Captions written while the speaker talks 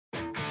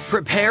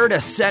Prepare to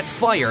set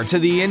fire to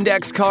the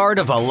index card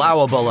of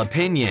allowable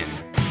opinion.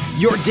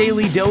 Your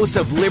daily dose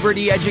of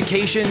liberty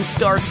education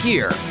starts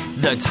here.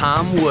 The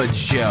Tom Woods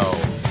Show.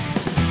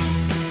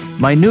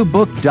 My new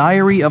book,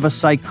 Diary of a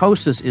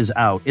Psychosis, is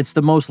out. It's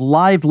the most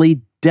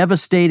lively,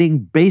 devastating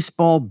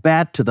baseball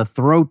bat to the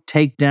throat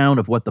takedown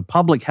of what the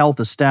public health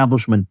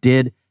establishment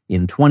did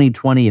in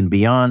 2020 and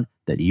beyond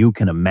that you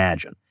can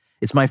imagine.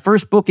 It's my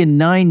first book in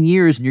 9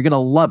 years, and you're going to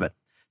love it.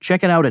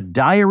 Check it out at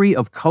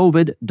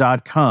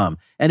diaryofcovid.com.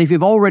 And if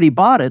you've already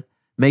bought it,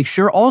 make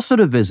sure also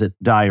to visit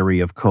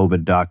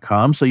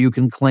diaryofcovid.com so you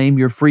can claim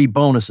your free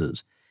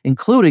bonuses,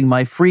 including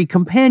my free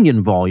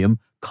companion volume,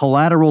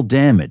 Collateral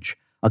Damage,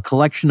 a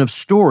collection of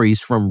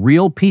stories from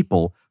real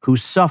people who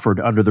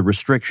suffered under the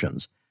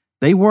restrictions.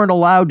 They weren't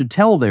allowed to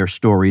tell their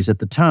stories at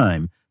the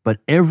time, but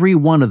every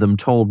one of them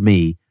told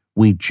me,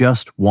 we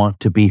just want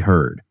to be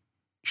heard.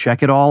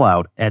 Check it all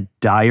out at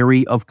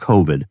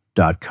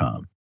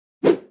diaryofcovid.com.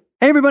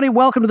 Hey everybody,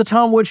 welcome to the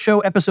Tom Woods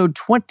Show, episode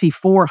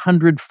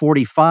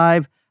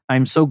 2445.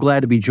 I'm so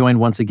glad to be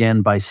joined once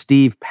again by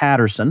Steve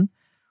Patterson,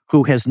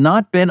 who has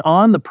not been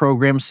on the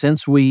program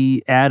since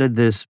we added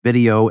this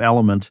video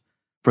element.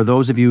 For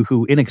those of you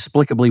who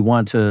inexplicably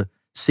want to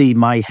see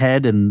my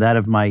head and that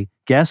of my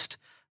guest,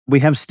 we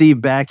have Steve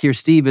back here.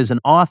 Steve is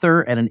an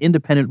author and an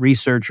independent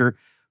researcher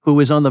who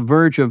is on the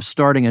verge of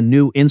starting a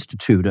new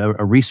institute,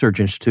 a research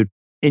institute.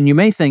 And you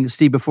may think,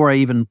 Steve, before I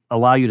even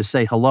allow you to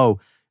say hello,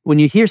 when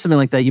you hear something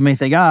like that, you may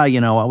think,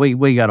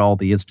 we got all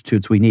the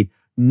institutes we need.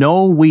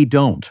 No, we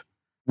don't.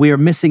 We are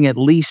missing at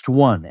least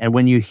one. And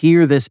when you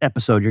hear this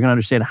episode, you're going to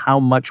understand how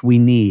much we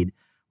need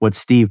what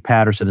Steve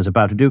Patterson is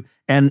about to do.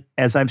 And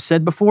as I've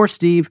said before,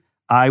 Steve,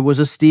 I was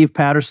a Steve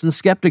Patterson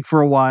skeptic for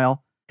a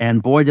while.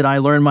 And boy, did I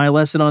learn my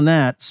lesson on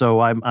that. So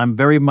I'm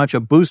very much a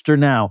booster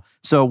now.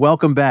 So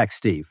welcome back,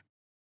 Steve.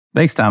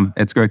 Thanks, Tom.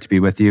 It's great to be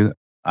with you.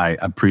 I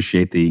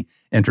appreciate the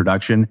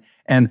introduction.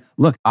 And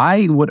look,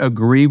 I would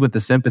agree with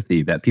the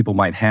sympathy that people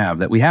might have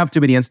that we have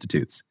too many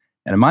institutes.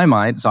 And in my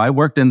mind, so I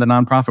worked in the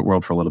nonprofit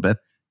world for a little bit,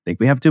 I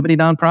think we have too many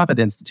nonprofit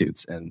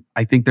institutes. And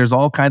I think there's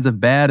all kinds of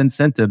bad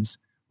incentives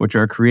which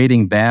are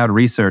creating bad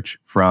research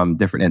from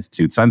different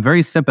institutes. So I'm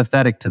very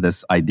sympathetic to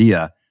this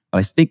idea, but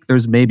I think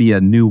there's maybe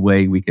a new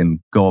way we can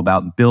go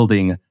about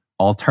building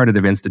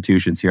alternative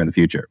institutions here in the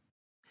future.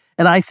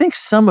 And I think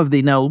some of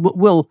now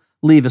we'll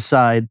leave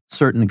aside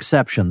certain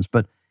exceptions,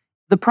 but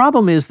the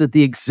problem is that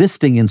the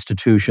existing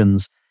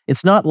institutions,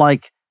 it's not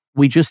like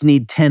we just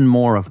need 10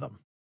 more of them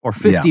or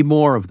 50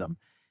 more of them.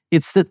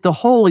 It's that the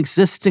whole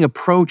existing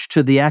approach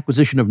to the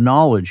acquisition of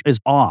knowledge is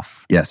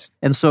off. Yes.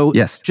 And so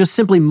just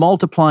simply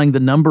multiplying the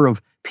number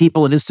of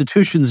people and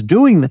institutions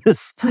doing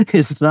this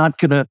is not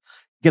going to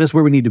get us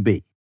where we need to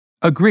be.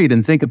 Agreed.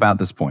 And think about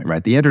this point,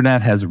 right? The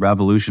internet has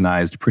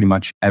revolutionized pretty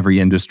much every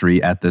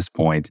industry at this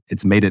point.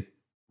 It's made it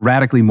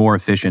radically more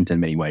efficient in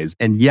many ways.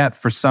 And yet,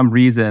 for some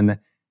reason,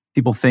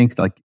 people think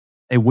like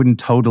it wouldn't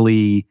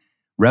totally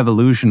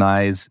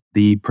revolutionize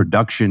the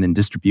production and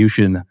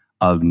distribution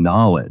of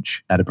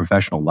knowledge at a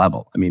professional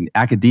level. I mean,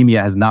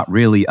 academia has not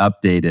really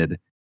updated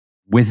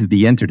with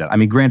the internet. I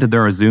mean, granted,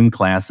 there are Zoom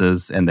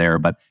classes in there,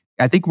 but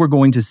I think we're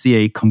going to see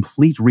a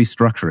complete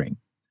restructuring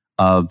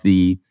of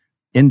the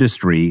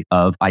industry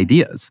of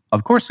ideas.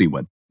 Of course we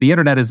would. The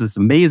internet is this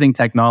amazing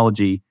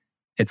technology.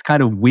 It's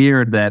kind of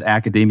weird that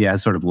academia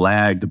has sort of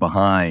lagged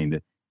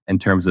behind in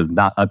terms of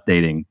not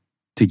updating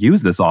to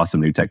use this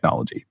awesome new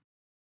technology.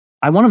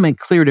 I want to make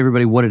clear to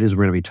everybody what it is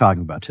we're going to be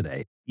talking about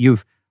today.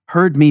 You've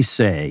heard me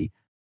say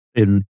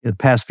in the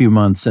past few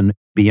months and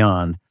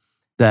beyond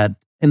that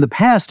in the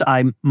past,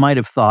 I might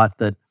have thought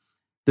that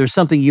there's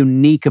something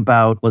unique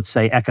about, let's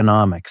say,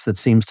 economics that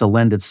seems to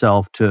lend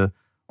itself to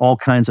all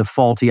kinds of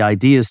faulty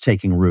ideas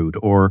taking root,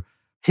 or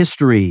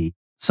history.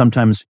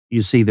 Sometimes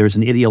you see there's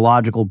an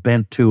ideological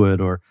bent to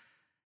it,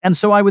 and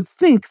so I would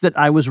think that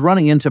I was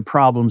running into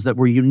problems that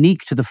were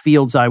unique to the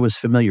fields I was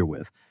familiar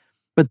with.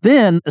 But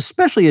then,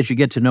 especially as you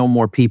get to know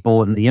more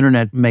people and the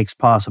internet makes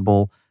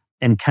possible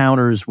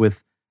encounters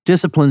with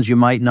disciplines you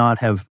might not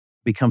have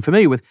become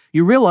familiar with,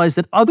 you realize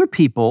that other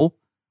people,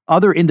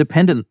 other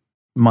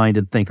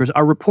independent-minded thinkers,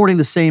 are reporting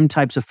the same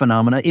types of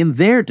phenomena in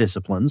their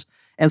disciplines.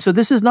 And so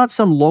this is not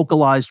some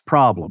localized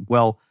problem.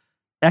 Well,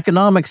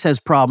 economics has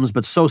problems,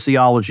 but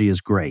sociology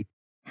is great.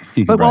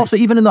 But Right. also,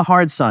 even in the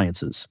hard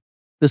sciences,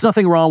 there's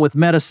nothing wrong with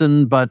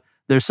medicine, but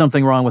there's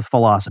something wrong with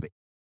philosophy.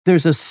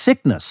 There's a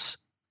sickness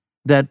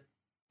that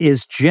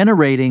is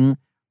generating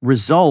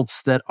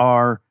results that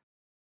are,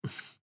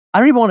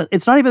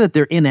 it's not even that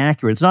they're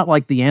inaccurate. It's not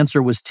like the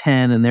answer was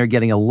 10 and they're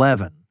getting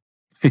 11.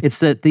 It's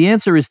that the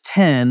answer is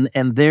 10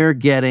 and they're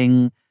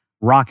getting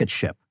rocket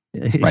ship.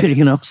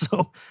 Right.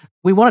 So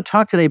we want to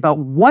talk today about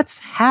what's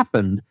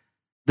happened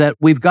that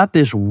we've got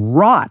this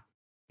rot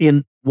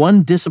in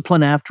one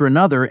discipline after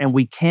another, and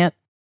we can't,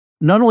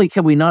 not only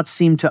can we not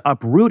seem to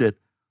uproot it,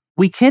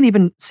 we can't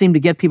even seem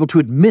to get people to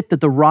admit that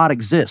the rot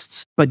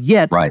exists. But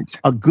yet, Right.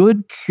 a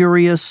good,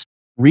 curious,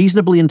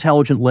 reasonably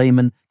intelligent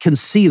layman can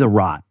see the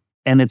rot,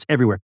 and it's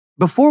everywhere.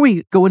 Before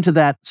we go into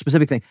that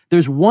specific thing,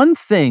 there's one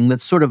thing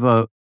that's sort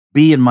of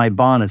bee in my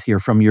bonnet here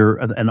from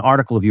an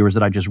article of yours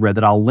that I just read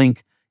that I'll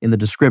link in the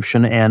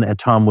description and at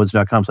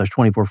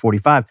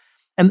tomwoods.com/2445.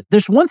 And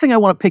there's one thing I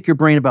want to pick your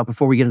brain about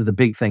before we get into the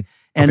big thing.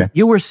 And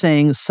you were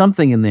saying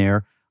something in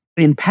there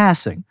in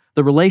passing,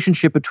 the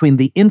relationship between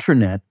the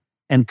internet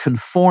and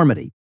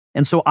conformity.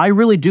 And so I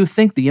really do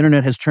think the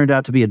internet has turned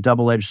out to be a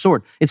double-edged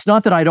sword. It's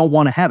not that I don't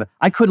want to have it.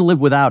 I couldn't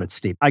live without it,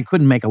 Steve. I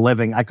couldn't make a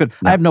living. I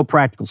have no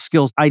practical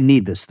skills. I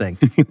need this thing.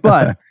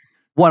 But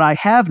what I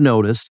have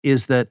noticed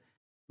is that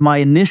my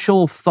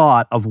initial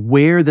thought of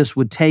where this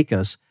would take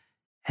us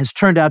has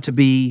turned out to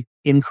be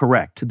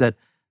incorrect, that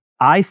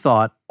I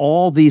thought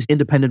all these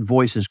independent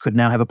voices could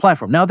now have a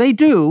platform. Now they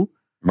do,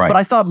 but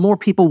I thought more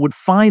people would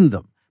find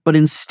them. But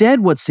instead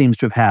what seems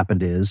to have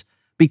happened is,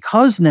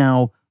 because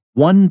now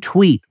one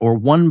tweet or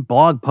one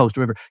blog post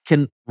or whatever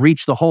can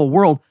reach the whole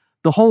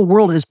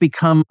world has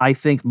become, I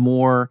think,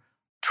 more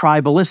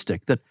tribalistic.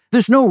 That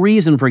there's no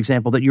reason, for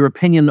example, that your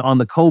opinion on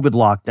the COVID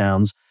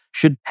lockdowns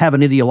should have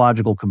an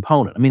ideological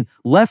component. I mean,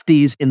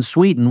 lefties in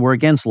Sweden were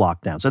against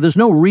lockdowns, so there's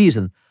no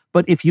reason.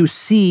 But if you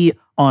see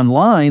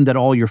online that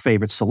all your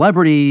favorite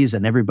celebrities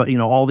and everybody,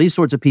 all these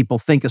sorts of people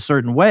think a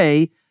certain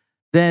way,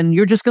 then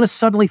you're just going to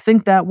suddenly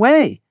think that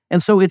way.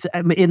 And so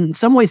in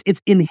some ways,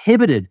 it's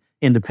inhibited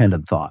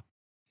independent thought.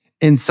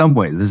 In some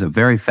ways, this is a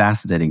very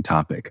fascinating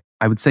topic.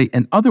 I would say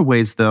in other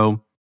ways,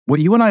 though, what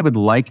you and I would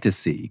like to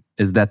see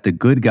is that the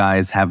good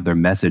guys have their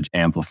message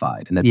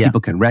amplified and that people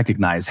can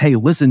recognize, hey,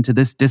 listen to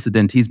this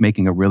dissident, he's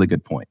making a really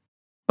good point.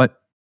 But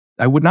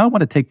I would not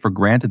want to take for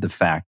granted the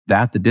fact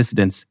that the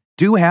dissidents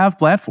do have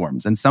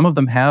platforms and some of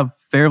them have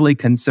fairly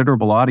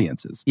considerable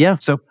audiences. Yeah.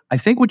 So I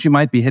think what you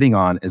might be hitting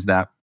on is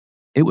that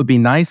it would be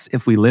nice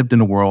if we lived in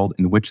a world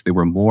in which there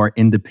were more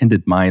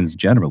independent minds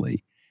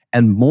generally,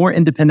 and more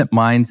independent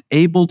minds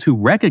able to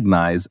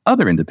recognize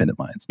other independent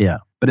minds. Yeah.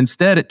 But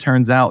instead, it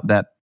turns out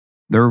that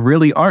there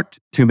really aren't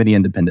too many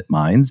independent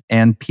minds,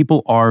 and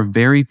people are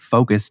very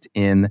focused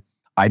in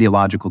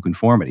ideological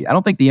conformity. I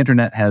don't think the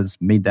internet has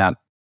made that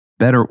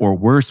better or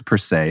worse per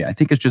se. I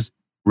think it's just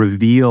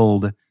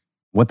revealed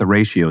what the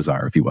ratios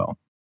are, if you will.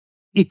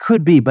 It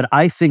could be, but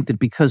I think that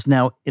because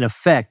now, in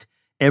effect,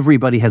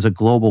 everybody has a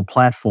global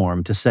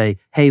platform to say,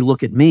 hey,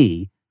 look at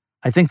me,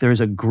 I think there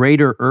is a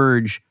greater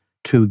urge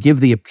to give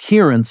the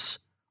appearance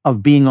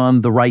of being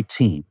on the right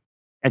team.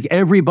 Like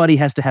everybody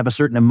has to have a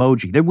certain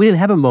emoji. We didn't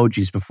have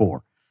emojis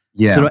before.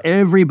 Yeah. So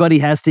everybody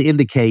has to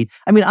indicate.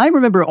 I mean, I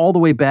remember all the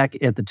way back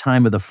at the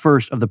time of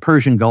the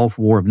Persian Gulf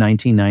War of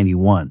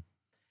 1991.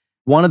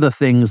 One of the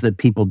things that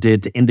people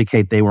did to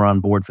indicate they were on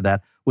board for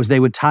that was they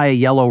would tie a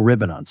yellow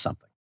ribbon on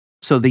something.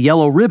 So the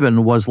yellow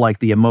ribbon was like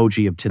the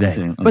emoji of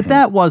today. But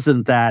that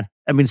wasn't that.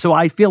 I mean, so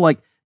I feel like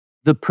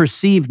the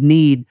perceived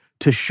need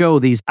to show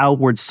these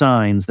outward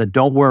signs that,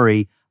 don't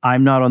worry,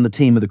 I'm not on the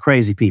team of the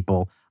crazy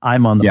people,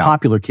 I'm on the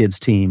popular kids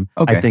team,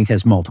 I think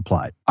has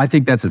multiplied. I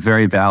think that's a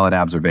very valid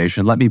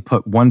observation. Let me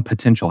put one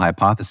potential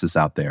hypothesis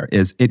out there,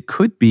 is it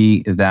could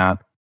be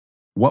that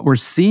what we're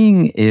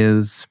seeing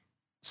is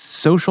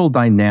social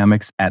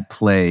dynamics at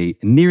play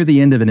near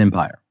the end of an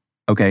empire.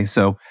 Okay,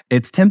 so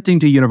it's tempting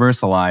to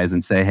universalize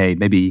and say, hey,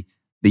 maybe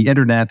the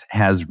internet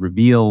has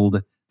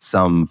revealed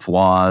some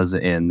flaws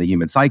in the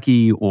human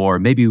psyche, or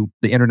maybe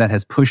the internet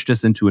has pushed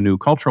us into a new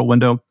cultural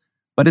window.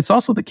 But it's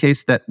also the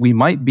case that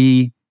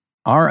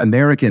our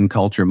American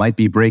culture might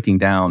be breaking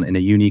down in a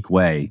unique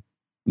way,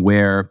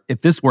 where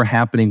if this were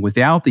happening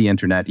without the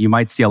internet, you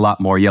might see a lot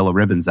more yellow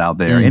ribbons out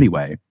there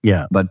anyway.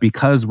 Yeah. But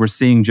because we're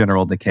seeing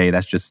general decay,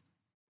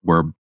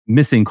 we're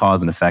missing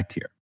cause and effect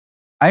here.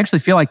 I actually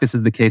feel like this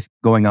is the case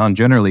going on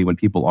generally when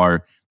people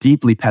are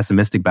deeply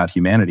pessimistic about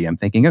humanity. I'm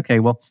thinking, okay,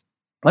 well,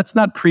 let's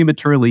not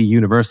prematurely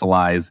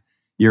universalize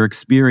your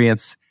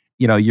experience.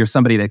 You're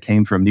somebody that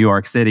came from New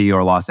York City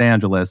or Los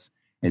Angeles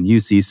and you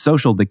see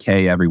social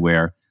decay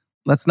everywhere.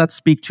 Let's not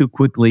speak too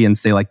quickly and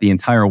say like the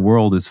entire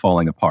world is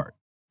falling apart.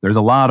 There's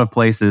a lot of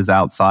places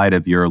outside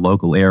of your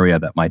local area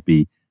that might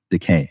be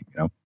decaying.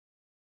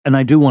 And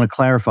I do want to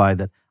clarify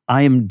that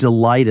I am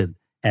delighted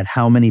at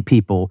how many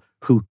people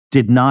who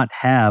did not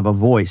have a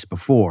voice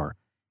before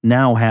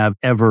now have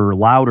ever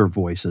louder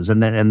voices.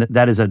 And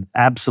that is an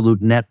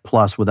absolute net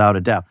plus without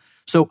a doubt.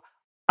 So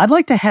I'd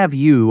like to have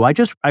you,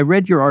 I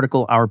read your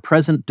article, Our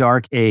Present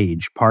Dark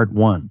Age, Part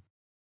 1.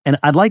 And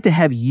I'd like to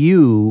have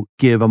you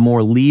give a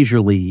more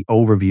leisurely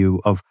overview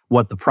of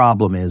what the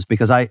problem is,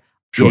 because I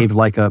gave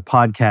like a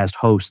podcast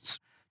host's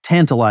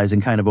tantalizing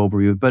kind of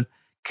overview. But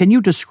can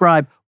you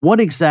describe what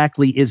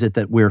exactly is it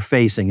that we're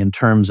facing in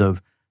terms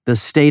of the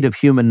state of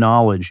human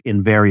knowledge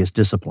in various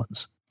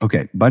disciplines?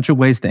 Okay, bunch of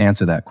ways to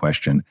answer that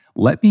question.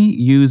 Let me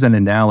use an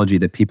analogy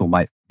that people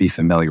might be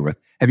familiar with.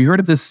 Have you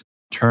heard of this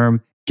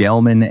term,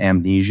 Gell-Mann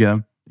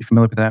amnesia? You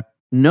familiar with that?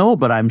 No,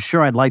 but I'm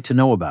sure I'd like to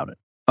know about it.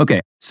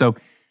 Okay, so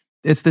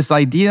it's this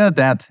idea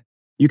that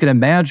you can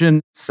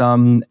imagine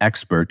some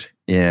expert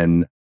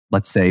in,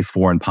 let's say,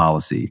 foreign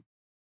policy,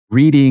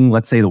 reading,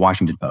 let's say, the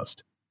Washington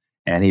Post.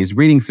 And he's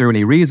reading through and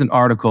he reads an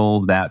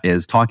article that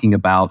is talking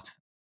about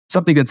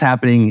something that's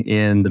happening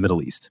in the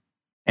Middle East.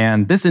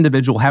 And this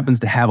individual happens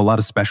to have a lot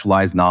of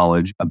specialized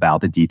knowledge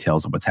about the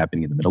details of what's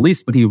happening in the Middle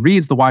East. But he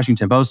reads the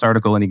Washington Post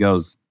article and he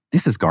goes,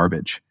 this is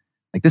garbage.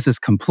 Like, this is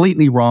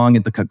completely wrong.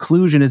 The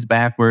conclusion is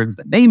backwards.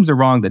 The names are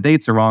wrong. The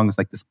dates are wrong. It's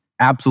like this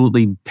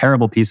absolutely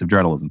terrible piece of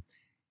journalism.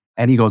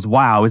 And he goes,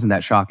 wow, isn't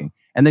that shocking?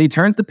 And then he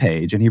turns the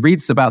page and he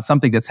reads about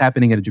something that's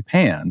happening in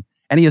Japan.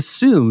 And he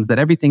assumes that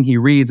everything he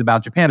reads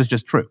about Japan is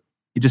just true.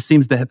 He just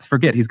seems to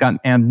forget. He's gotten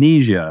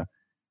amnesia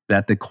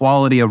that the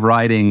quality of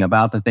writing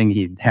about the thing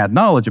he had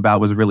knowledge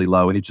about was really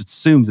low. And he just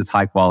assumes it's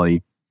high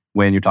quality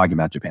when you're talking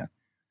about Japan.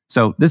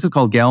 So this is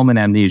called Gelman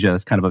amnesia.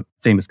 It's kind of a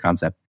famous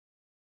concept.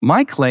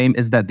 My claim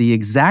is that the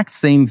exact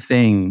same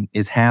thing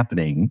is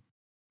happening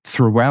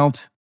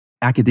throughout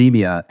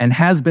academia and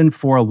has been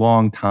for a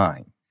long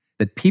time.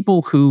 That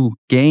people who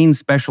gain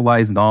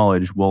specialized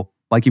knowledge will,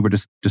 like you were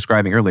just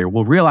describing earlier,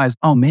 will realize,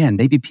 oh man,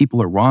 maybe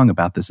people are wrong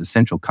about this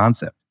essential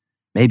concept.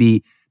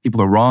 Maybe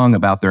people are wrong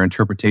about their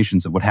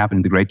interpretations of what happened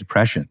in the Great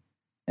Depression.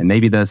 And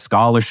maybe the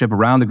scholarship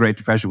around the Great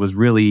Depression was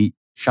really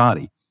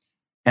shoddy.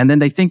 And then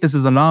they think this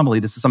is an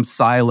anomaly. This is some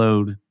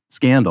siloed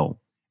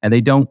scandal. And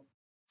they don't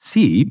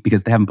see,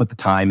 because they haven't put the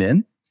time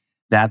in,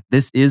 that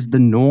this is the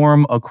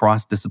norm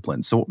across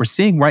disciplines. So what we're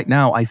seeing right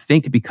now, I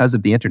think because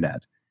of the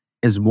internet,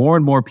 is more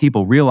and more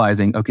people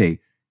realizing, okay,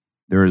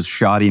 there is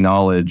shoddy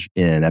knowledge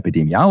in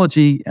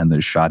epidemiology, and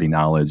there's shoddy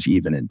knowledge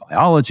even in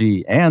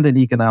biology and in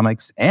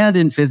economics and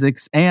in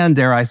physics, and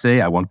dare I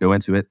say, I won't go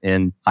into it,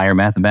 in higher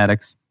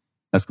mathematics.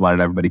 That's the one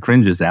that everybody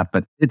cringes at,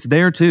 but it's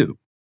there too.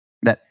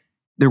 That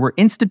there were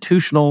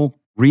institutional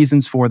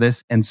reasons for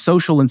this and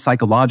social and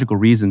psychological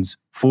reasons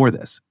for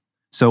this.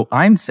 So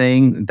I'm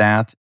saying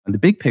that in the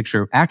big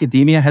picture,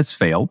 academia has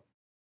failed,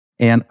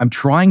 and I'm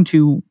trying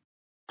to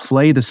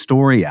play the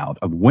story out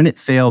of when it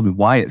failed and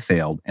why it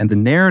failed. And the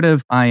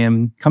narrative I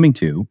am coming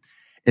to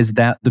is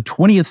that the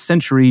 20th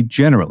century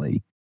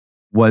generally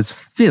was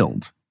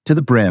filled to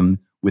the brim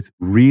with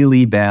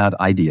really bad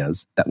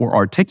ideas that were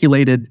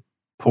articulated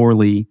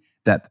poorly,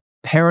 that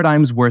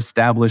paradigms were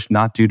established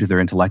not due to their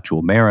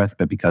intellectual merit,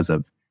 but because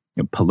of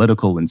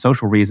political and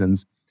social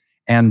reasons.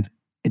 And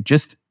it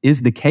just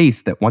is the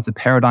case that once a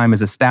paradigm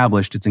is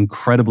established, it's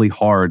incredibly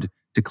hard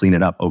to clean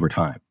it up over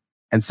time.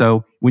 And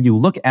so when you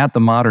look at the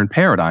modern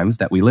paradigms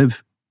that we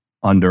live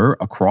under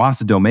across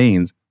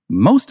domains,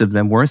 most of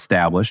them were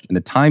established in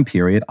a time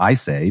period, I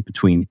say,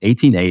 between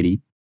 1880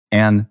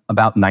 and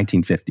about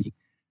 1950.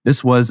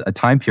 This was a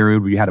time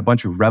period where you had a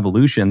bunch of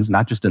revolutions,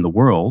 not just in the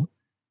world.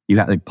 You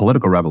had like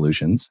political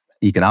revolutions,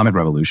 economic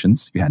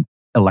revolutions. You had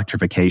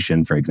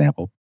electrification, for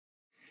example.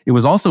 It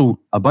was also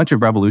a bunch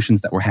of revolutions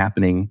that were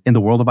happening in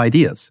the world of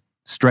ideas,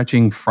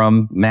 stretching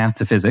from math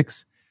to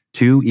physics,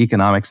 to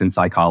economics and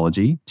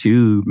psychology,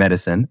 to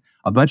medicine.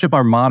 A bunch of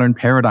our modern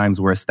paradigms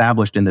were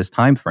established in this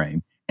time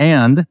frame.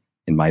 And,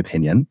 in my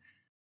opinion,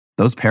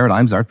 those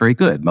paradigms aren't very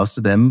good. Most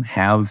of them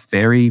have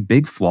very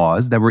big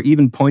flaws that were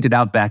even pointed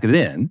out back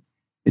then.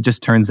 It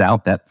just turns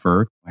out that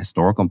for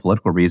historical and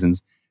political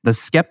reasons, the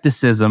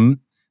skepticism,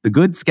 the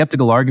good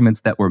skeptical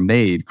arguments that were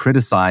made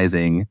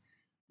criticizing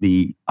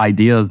the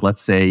ideas,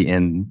 let's say,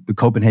 in the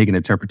Copenhagen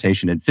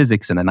interpretation in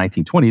physics in the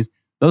 1920s,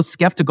 those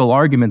skeptical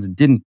arguments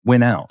didn't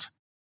win out.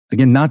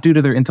 Again, not due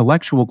to their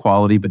intellectual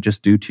quality, but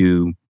just due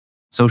to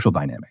social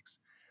dynamics.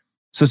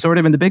 So sort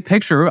of in the big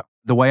picture,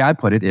 the way I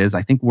put it is,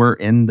 I think we're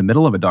in the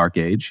middle of a dark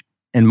age.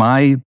 In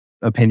my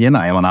opinion,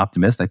 I am an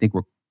optimist. I think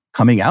we're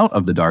coming out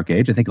of the dark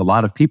age. I think a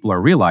lot of people are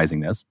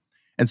realizing this.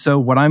 And so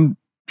what I'm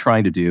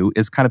trying to do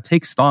is kind of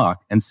take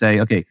stock and say,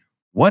 okay,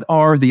 what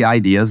are the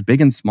ideas,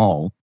 big and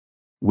small,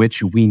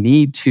 which we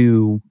need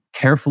to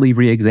carefully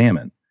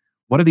re-examine?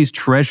 What are these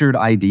treasured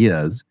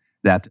ideas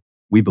that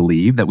we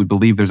believe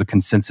there's a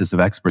consensus of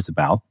experts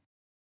about?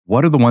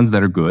 What are the ones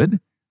that are good?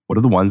 What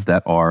are the ones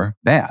that are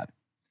bad?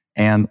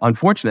 And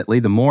unfortunately,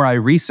 the more I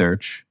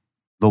research,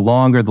 the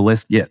longer the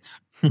list gets.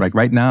 Like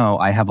right now,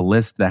 I have a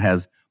list that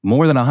has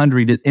more than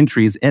 100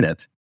 entries in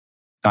it.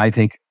 I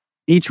think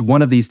each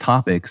one of these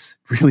topics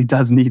really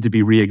does need to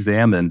be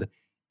re-examined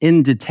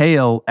in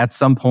detail at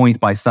some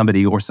point by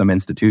somebody or some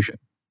institution.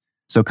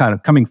 So kind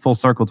of coming full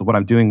circle to what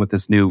I'm doing with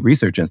this new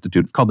research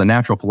institute, it's called the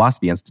Natural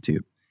Philosophy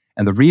Institute.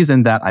 And the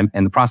reason that I'm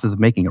in the process of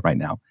making it right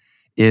now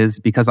is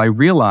because I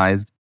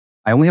realized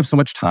I only have so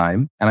much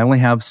time and I only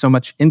have so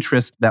much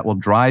interest that will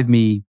drive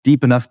me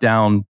deep enough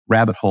down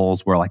rabbit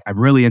holes where like I'm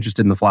really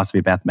interested in the philosophy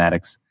of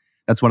mathematics.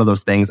 That's one of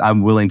those things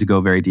I'm willing to go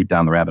very deep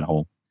down the rabbit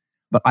hole.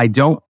 But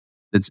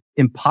it's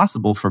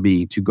impossible for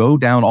me to go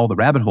down all the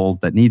rabbit holes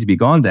that need to be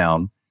gone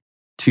down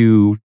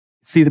to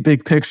see the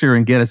big picture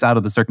and get us out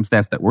of the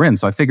circumstance that we're in.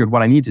 So I figured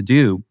what I need to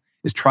do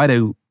is try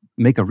to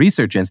make a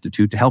research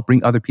institute to help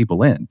bring other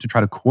people in, to try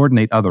to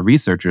coordinate other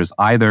researchers,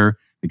 either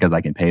because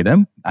I can pay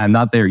them. I'm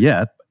not there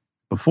yet.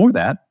 Before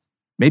that,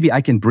 maybe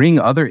I can bring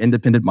other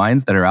independent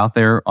minds that are out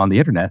there on the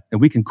internet,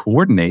 and we can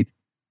coordinate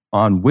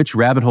on which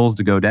rabbit holes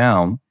to go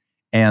down,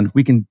 and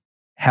we can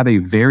have a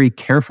very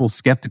careful,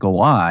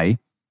 skeptical eye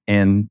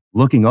in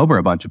looking over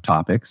a bunch of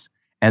topics,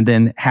 and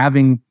then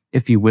having,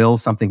 if you will,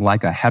 something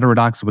like a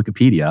heterodox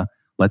Wikipedia,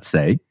 let's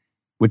say,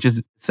 which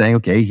is saying,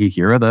 okay,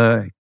 here are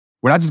the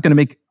We're not just going to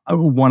make a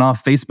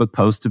one-off Facebook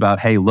post about,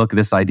 hey, look,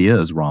 this idea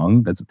is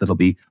wrong. That'll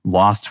be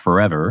lost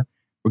forever.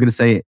 We're going to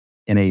say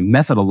in a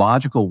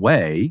methodological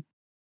way,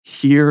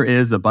 here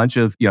is a bunch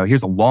of,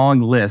 here's a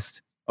long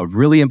list of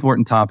really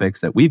important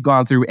topics that we've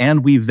gone through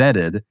and we've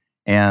vetted.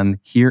 And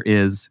here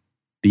is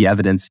the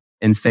evidence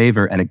in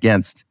favor and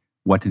against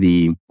what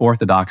the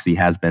orthodoxy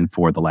has been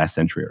for the last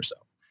century or so.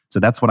 So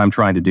that's what I'm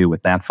trying to do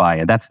with that FI.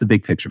 And that's the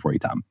big picture for you,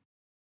 Tom.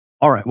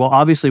 All right. Well,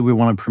 obviously, we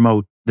want to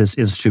promote this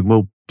institute.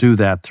 We'll do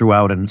that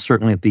throughout and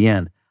certainly at the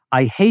end.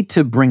 I hate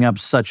to bring up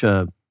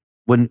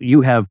when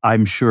you have,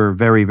 I'm sure,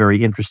 very,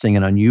 very interesting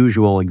and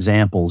unusual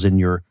examples in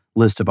your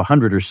list of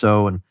 100 or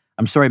so. And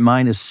I'm sorry,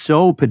 mine is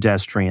so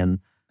pedestrian,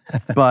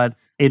 but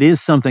it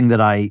is something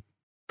that I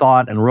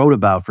thought and wrote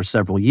about for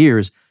several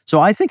years.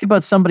 So I think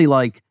about somebody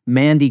like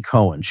Mandy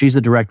Cohen. She's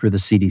the director of the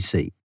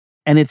CDC.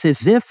 And it's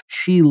as if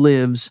she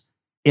lives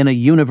in a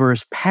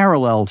universe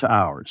parallel to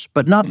ours,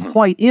 but not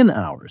quite in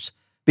ours,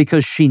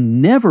 because she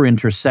never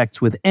intersects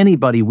with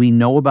anybody we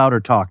know about or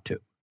talk to.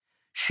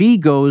 She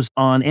goes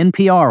on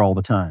NPR all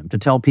the time to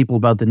tell people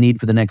about the need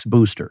for the next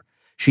booster.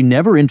 She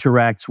never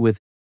interacts with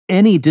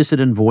any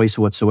dissident voice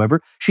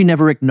whatsoever. She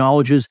never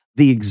acknowledges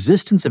the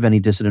existence of any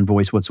dissident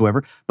voice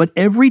whatsoever. But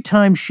every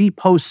time she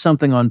posts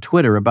something on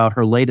Twitter about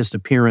her latest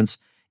appearance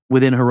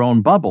within her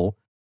own bubble,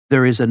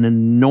 there is an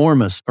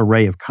enormous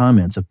array of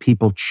comments of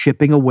people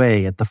chipping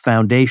away at the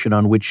foundation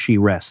on which she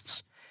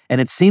rests. And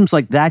it seems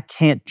like that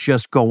can't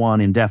just go on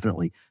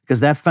indefinitely,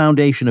 because that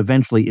foundation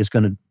eventually is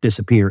going to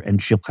disappear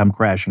and she'll come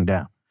crashing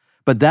down.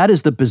 But that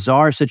is the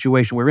bizarre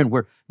situation we're in,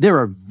 where there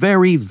are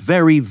very,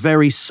 very,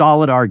 very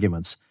solid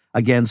arguments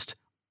against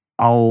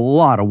a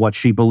lot of what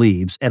she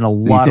believes and a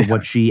lot of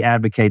what she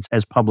advocates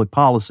as public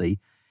policy.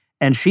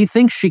 And she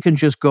thinks she can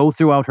just go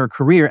throughout her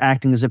career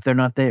acting as if they're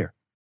not there.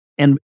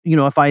 And,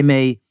 if I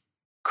may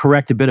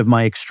correct a bit of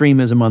my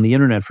extremism on the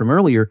internet from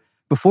earlier,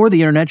 before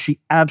the internet, she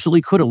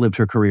absolutely could have lived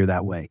her career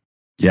that way.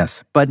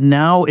 Yes. But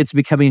now it's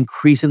becoming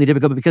increasingly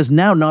difficult, because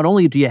now not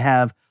only do you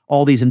have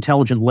all these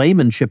intelligent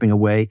laymen chipping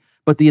away,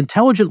 but the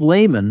intelligent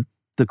laymen,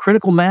 the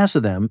critical mass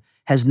of them,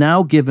 has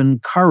now given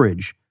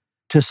courage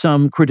to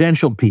some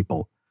credentialed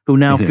people who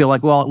now feel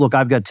like, well, look,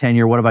 I've got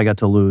tenure. What have I got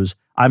to lose?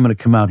 I'm going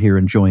to come out here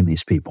and join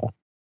these people.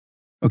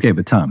 Okay,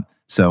 but Tom,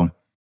 so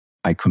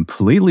I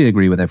completely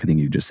agree with everything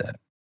you just said.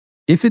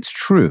 If it's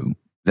true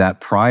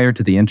that prior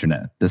to the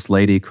internet, this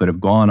lady could have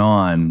gone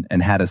on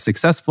and had a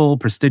successful,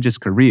 prestigious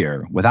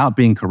career without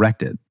being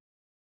corrected,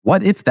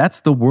 what if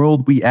that's the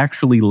world we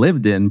actually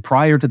lived in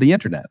prior to the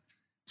internet?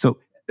 So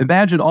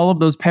imagine all of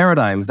those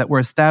paradigms that were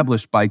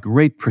established by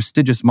great,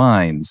 prestigious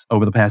minds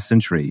over the past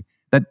century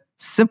that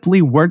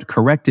simply weren't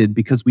corrected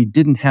because we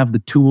didn't have the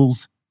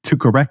tools to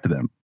correct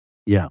them.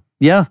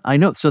 Yeah, I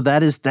know. So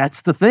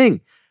that's the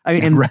thing.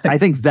 I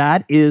think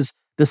that is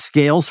the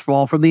scales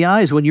fall from the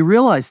eyes when you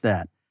realize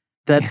that,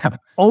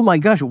 oh my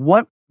gosh,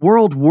 what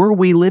world were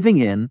we living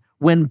in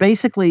when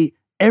basically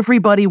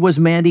everybody was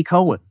Mandy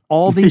Cohen?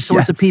 All these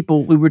sorts of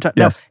people we were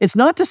talking. Now, it's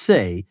not to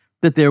say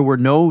that there were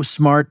no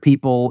smart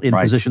people in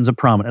positions of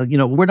prominence.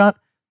 We're not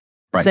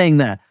saying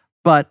that,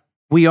 but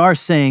we are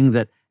saying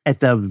that at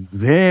the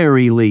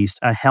very least,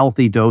 a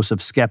healthy dose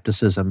of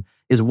skepticism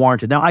is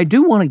warranted. Now, I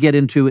do want to get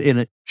into, in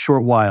a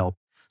short while,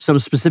 some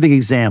specific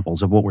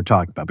examples of what we're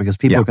talking about, because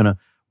people are going to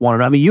want to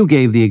know. I mean, you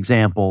gave the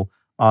example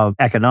of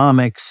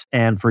economics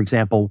and, for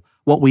example,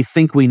 what we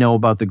think we know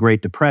about the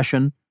Great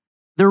Depression.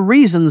 There are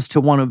reasons to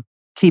want to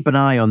keep an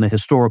eye on the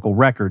historical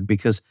record,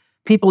 because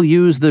people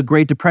use the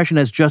Great Depression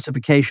as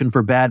justification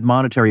for bad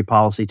monetary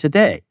policy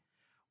today.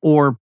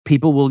 Or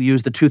people will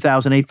use the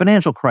 2008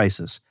 financial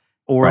crisis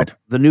or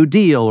the New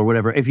Deal or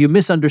whatever. If you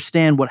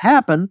misunderstand what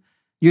happened,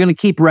 you're going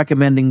to keep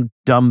recommending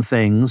dumb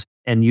things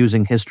and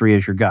using history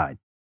as your guide.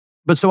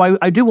 But so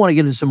I do want to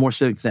get into some more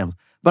examples.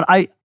 But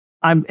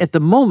I'm at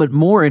the moment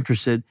more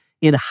interested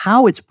in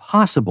how it's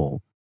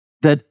possible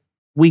that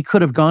we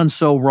could have gone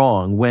so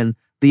wrong when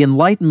the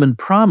Enlightenment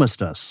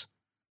promised us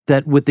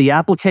that with the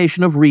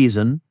application of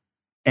reason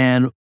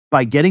and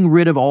by getting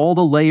rid of all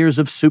the layers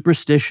of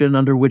superstition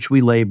under which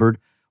we labored,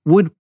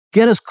 would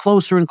get us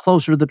closer and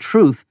closer to the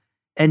truth.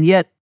 And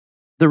yet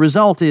the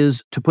result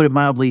is, to put it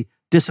mildly,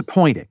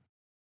 disappointing.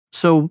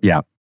 So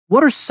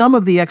what are some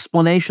of the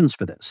explanations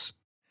for this?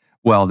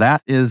 Well,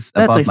 that's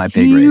above my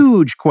pay grade. That's a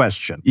huge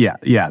question.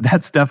 Yeah,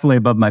 that's definitely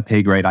above my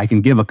pay grade. I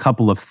can give a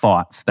couple of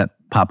thoughts that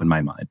pop in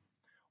my mind.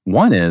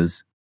 One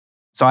is,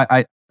 so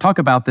I talk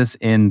about this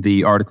in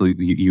the article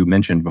you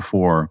mentioned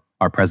before,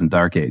 Our Present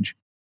Dark Age.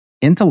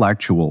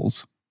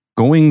 Intellectuals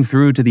going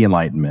through to the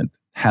Enlightenment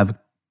have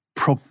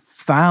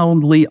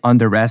profoundly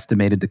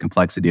underestimated the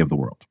complexity of the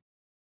world.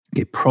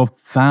 Okay,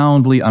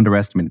 profoundly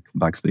underestimated the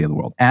complexity of the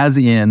world. As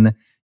in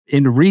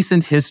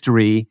recent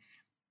history,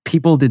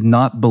 people did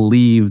not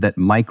believe that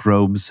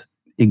microbes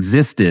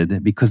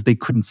existed because they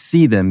couldn't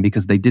see them,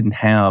 because they didn't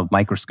have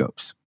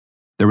microscopes.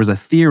 There was a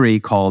theory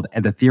called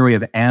the theory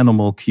of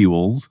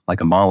animalcules, like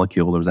a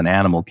molecule. There was an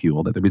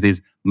animalcule, that there was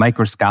these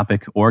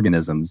microscopic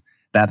organisms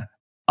that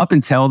up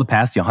until the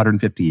past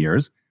 150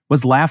 years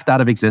was laughed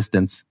out of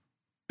existence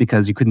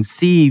because you couldn't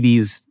see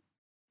these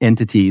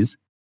entities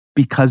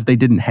because they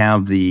didn't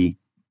have the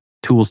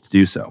tools to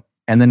do so.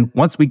 And then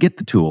once we get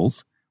the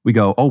tools, we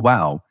go, oh,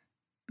 wow,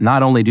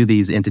 not only do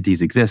these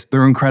entities exist,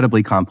 they're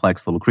incredibly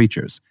complex little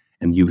creatures.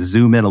 And you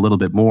zoom in a little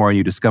bit more and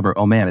you discover,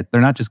 oh man, they're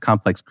not just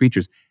complex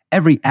creatures.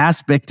 Every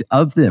aspect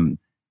of them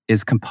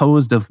is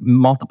composed of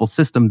multiple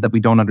systems that we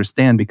don't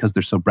understand because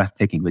they're so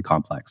breathtakingly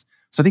complex.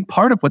 So I think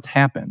part of what's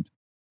happened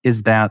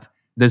is that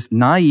this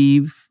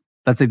naive,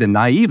 let's say the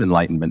naive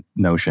Enlightenment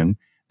notion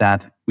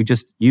that we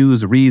just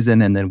use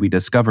reason and then we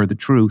discover the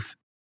truth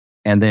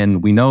and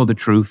then we know the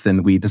truth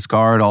and we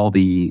discard all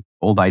the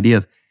old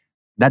ideas.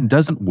 That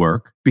doesn't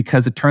work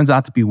because it turns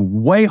out to be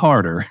way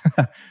harder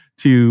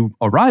to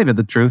arrive at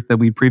the truth than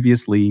we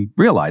previously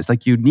realized.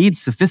 Like you need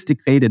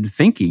sophisticated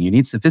thinking, you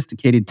need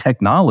sophisticated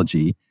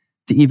technology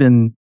to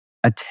even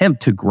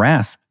attempt to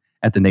grasp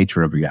at the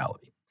nature of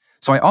reality.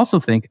 So I also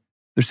think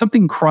there's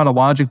something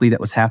chronologically that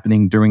was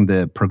happening during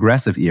the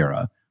progressive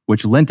era,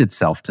 which lent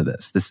itself to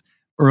this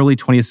early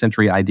 20th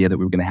century idea that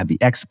we were going to have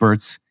the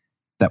experts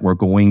that were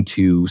going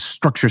to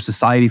structure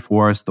society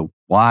for us, the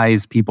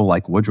wise people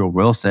like Woodrow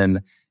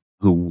Wilson,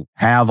 who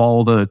have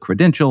all the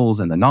credentials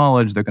and the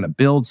knowledge. They're going to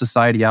build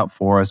society out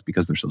for us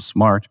because they're so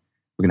smart.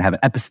 We're going to have an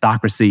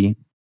epistocracy.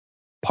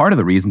 Part of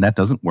the reason that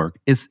doesn't work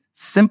is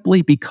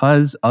simply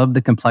because of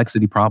the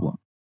complexity problem.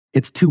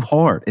 It's too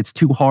hard. It's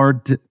too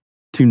hard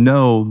to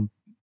know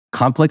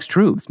complex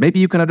truths. Maybe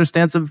you can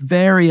understand some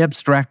very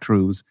abstract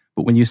truths,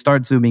 but when you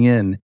start zooming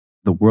in,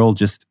 the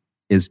world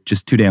is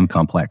just too damn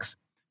complex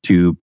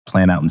to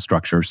plan out and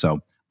structure. So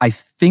I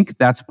think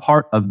that's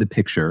part of the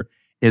picture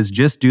is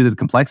just due to the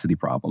complexity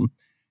problem.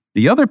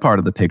 The other part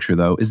of the picture,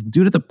 though, is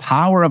due to the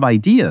power of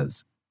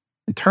ideas.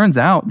 It turns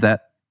out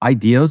that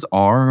ideas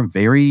are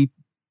very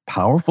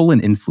powerful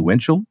and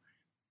influential,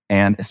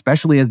 and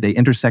especially as they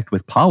intersect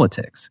with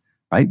politics,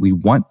 right?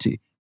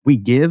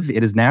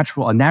 It is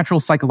a natural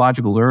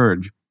psychological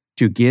urge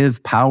to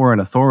give power and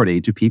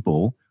authority to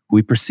people who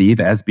we perceive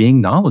as being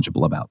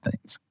knowledgeable about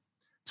things.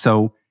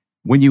 So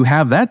when you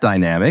have that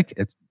dynamic,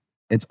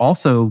 it's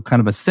also kind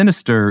of a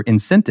sinister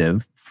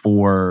incentive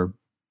for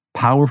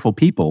powerful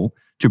people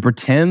to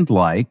pretend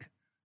like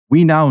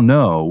we now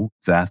know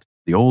that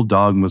the old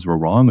dogmas were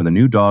wrong and the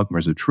new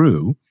dogmas are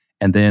true.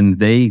 And then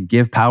they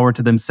give power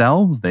to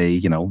themselves. They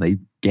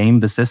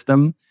game the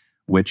system,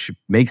 which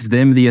makes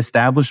them the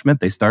establishment.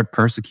 They start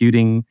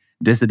persecuting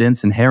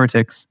dissidents and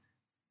heretics.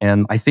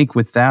 And I think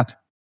with that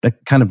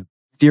kind of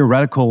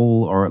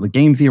theoretical or the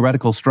game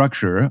theoretical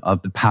structure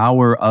of the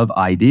power of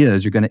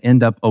ideas, you're going to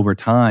end up over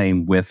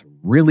time with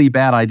really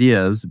bad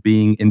ideas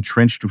being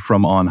entrenched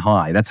from on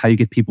high. That's how you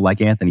get people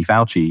like Anthony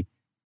Fauci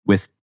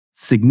with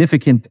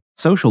significant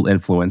social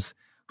influence,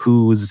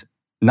 who's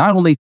not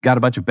only got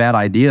a bunch of bad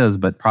ideas,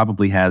 but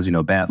probably has,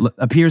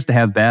 appears to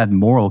have bad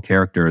moral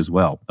character as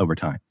well over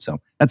time. So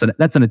that's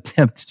an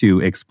attempt to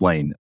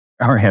explain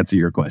or answer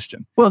your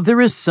question. Well, there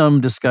is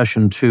some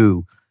discussion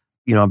too,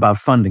 about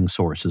funding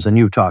sources, and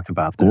you've talked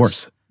about this. Of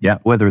course, yeah.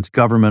 Whether it's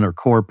government or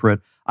corporate.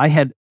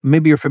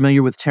 Maybe you're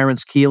familiar with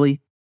Terence Keeley?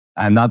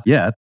 I'm not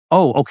yet.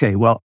 Oh, okay.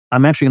 Well,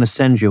 I'm actually going to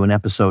send you an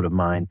episode of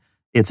mine.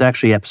 It's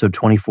actually episode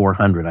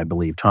 2400, I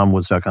believe.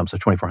 TomWoods.com says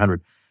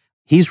 2400.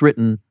 He's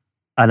written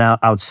an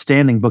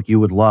outstanding book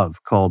you would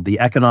love called The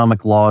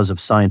Economic Laws of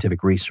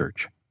Scientific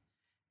Research.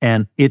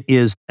 And it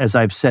is, as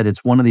I've said,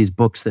 it's one of these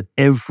books that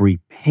every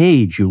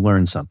page you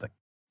learn something.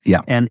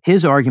 Yeah. And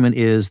his argument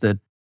is that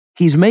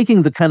he's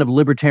making the kind of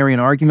libertarian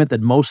argument that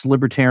most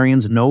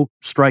libertarians, no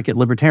strike at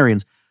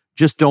libertarians,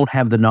 just don't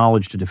have the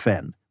knowledge to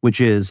defend,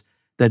 which is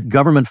that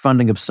government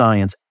funding of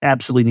science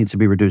absolutely needs to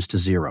be reduced to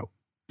zero.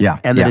 Yeah.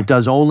 And that it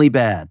does only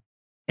bad.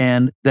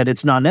 And that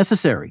it's not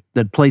necessary,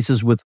 that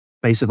places with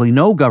basically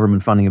no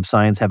government funding of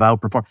science have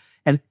outperformed.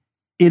 And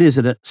it is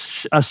an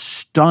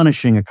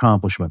astonishing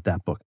accomplishment,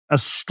 that book.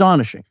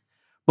 Astonishing.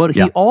 But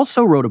he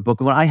also wrote a book,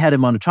 and when I had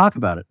him on to talk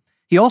about it,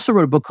 he also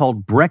wrote a book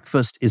called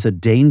Breakfast is a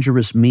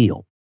Dangerous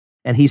Meal.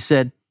 And he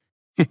said,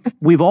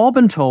 we've all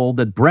been told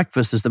that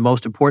breakfast is the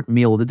most important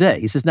meal of the day.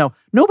 He says, now,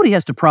 nobody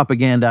has to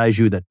propagandize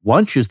you that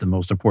lunch is the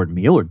most important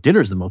meal or dinner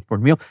is the most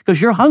important meal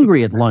because you're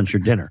hungry at lunch or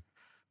dinner.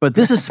 But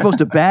this is supposed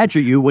to badger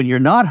you when you're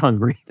not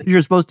hungry, that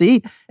you're supposed to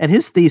eat. And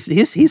his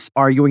thesis, he's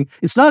arguing,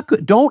 it's not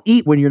good. Don't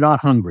eat when you're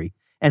not hungry.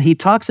 And he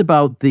talks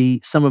about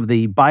some of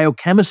the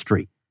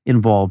biochemistry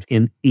involved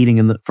in eating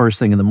in the first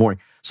thing in the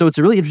morning. So it's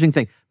a really interesting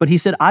thing. But he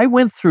said, I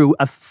went through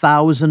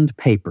 1,000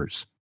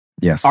 papers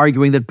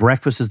arguing that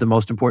breakfast is the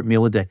most important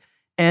meal of the day.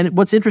 And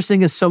what's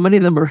interesting is so many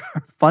of them are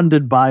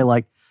funded by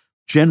like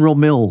General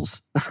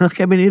Mills.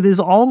 I mean,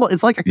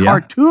 it's like a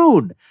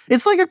cartoon.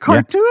 It's like a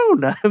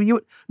cartoon.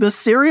 The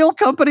cereal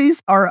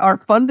companies are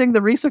funding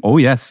the research. Oh,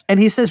 yes. And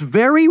he says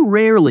very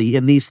rarely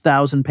in these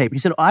 1,000 papers, he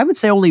said, I would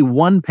say only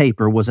one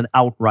paper was an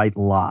outright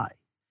lie.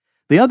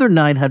 The other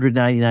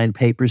 999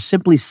 papers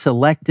simply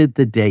selected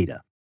the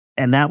data.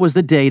 And that was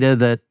the data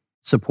that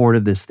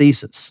supported this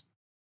thesis.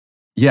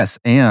 Yes.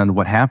 And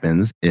what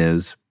happens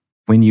is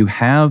when you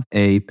have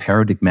a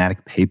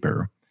paradigmatic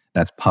paper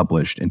that's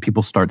published and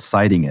people start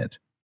citing it,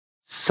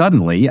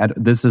 suddenly,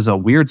 this is a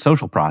weird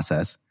social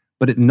process,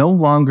 but it no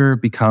longer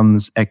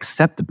becomes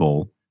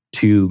acceptable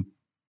to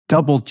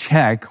double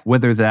check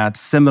whether that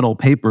seminal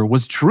paper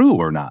was true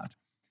or not.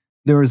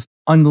 There's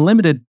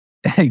unlimited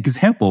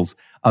examples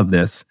of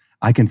this.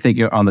 I can think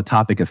on the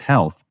topic of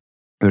health.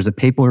 There's a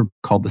paper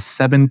called the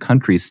 7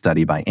 Countries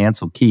Study by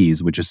Ansel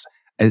Keys, which has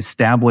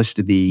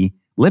established the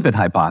lipid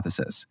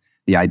hypothesis.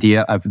 The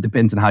idea of, it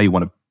depends on how you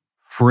want to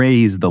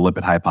phrase the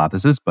lipid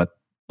hypothesis, but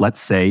let's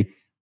say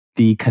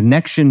the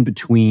connection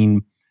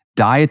between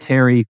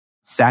dietary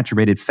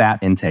saturated fat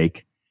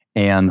intake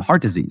and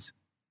heart disease.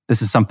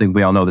 This is something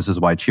we all know. This is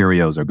why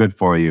Cheerios are good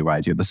for you,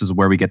 right? This is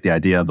where we get the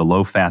idea of the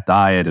low-fat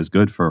diet is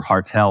good for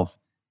heart health.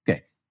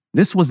 Okay,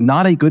 this was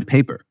not a good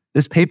paper.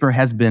 This paper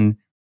has been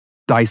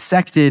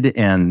dissected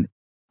and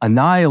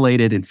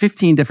annihilated in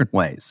 15 different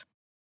ways.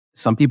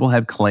 Some people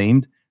have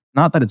claimed,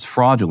 not that it's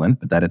fraudulent,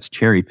 but that it's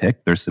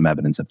cherry-picked. There's some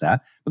evidence of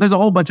that. But there's a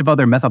whole bunch of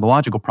other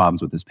methodological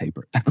problems with this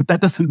paper. But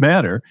that doesn't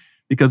matter,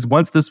 because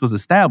once this was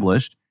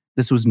established,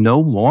 this was no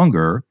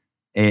longer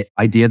an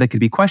idea that could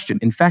be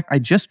questioned. In fact, I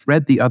just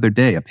read the other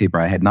day a paper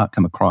I had not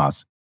come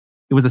across.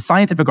 It was a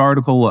scientific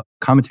article, a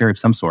commentary of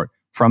some sort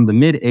from the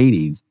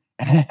mid-'80s,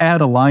 and it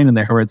had a line in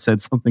there where it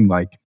said something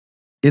like,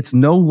 it's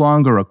no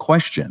longer a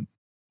question.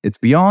 It's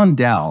beyond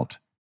doubt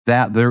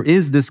that there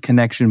is this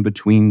connection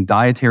between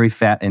dietary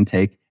fat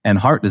intake and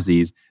heart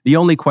disease. The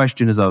only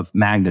question is of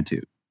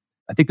magnitude.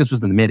 I think this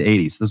was in the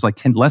mid-'80s. This was like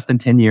less than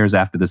 10 years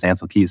after this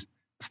Ansel Keys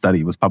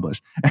study was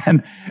published.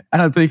 And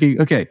I'm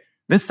thinking, okay,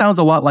 this sounds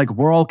a lot like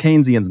we're all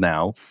Keynesians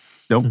now.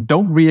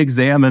 Don't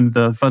re-examine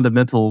the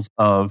fundamentals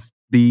of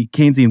the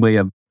Keynesian way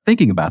of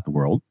thinking about the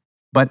world.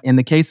 But in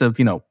the case of,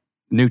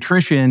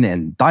 nutrition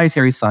and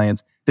dietary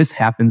science, this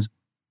happens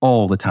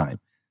all the time.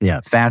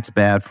 Yeah. Fat's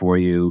bad for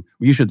you.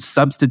 You should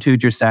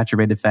substitute your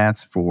saturated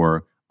fats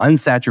for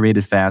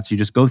unsaturated fats. You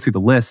just go through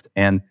the list,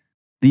 and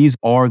these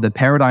are the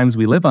paradigms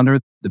we live under,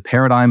 the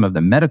paradigm of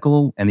the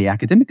medical and the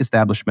academic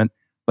establishment.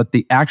 But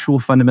the actual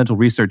fundamental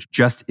research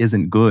just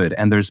isn't good.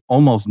 And there's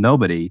almost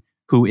nobody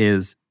who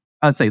is,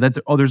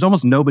 there's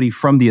almost nobody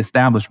from the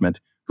establishment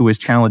who is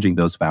challenging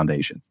those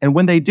foundations. And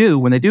when they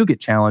do get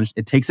challenged,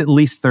 it takes at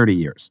least 30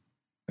 years.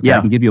 Okay? Yeah.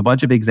 I can give you a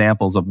bunch of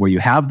examples of where you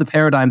have the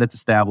paradigm that's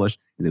established.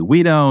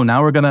 We know,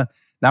 now we're gonna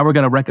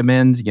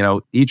recommend,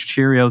 eat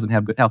Cheerios and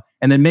have good health.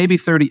 And then maybe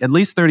at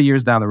least 30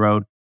 years down the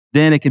road,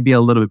 then it can be a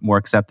little bit more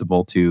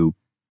acceptable to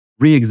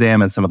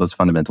re-examine some of those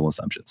fundamental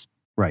assumptions.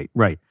 Right.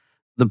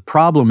 The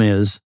problem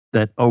is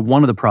that, or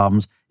one of the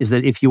problems is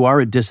that if you are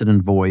a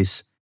dissident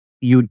voice,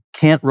 you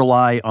can't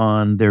rely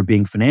on there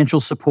being financial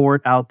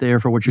support out there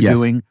for what you're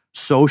doing,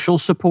 social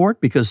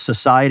support, because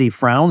society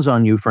frowns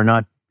on you for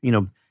not,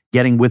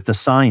 getting with the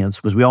science,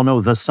 because we all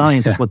know the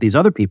science is what these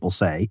other people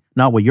say,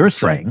 not what you're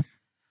saying. Right.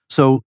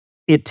 So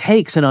it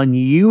takes an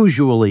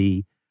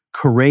unusually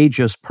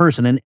courageous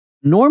person. And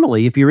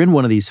normally, if you're in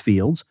one of these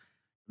fields,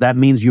 that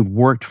means you've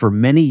worked for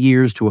many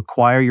years to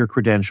acquire your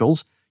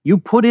credentials. You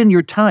put in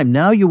your time.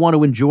 Now you want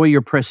to enjoy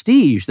your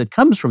prestige that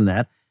comes from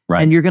that.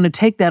 Right. And you're going to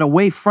take that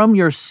away from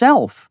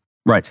yourself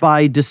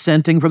by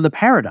dissenting from the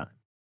paradigm.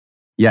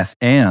 Yes.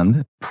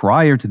 And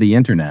prior to the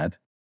internet,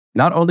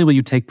 not only will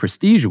you take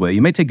prestige away,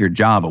 you may take your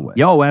job away.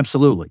 Oh,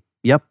 absolutely.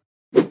 Yep.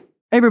 Hey,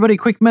 everybody,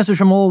 quick message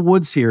from Old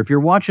Woods here. If you're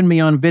watching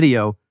me on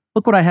video,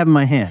 look what I have in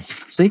my hand.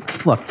 See?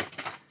 Look.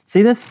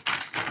 See this?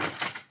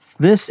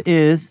 This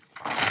is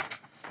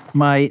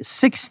my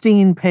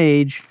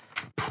 16-page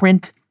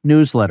print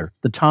newsletter,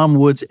 the Tom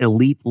Woods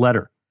Elite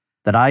Letter,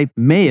 that I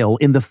mail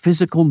in the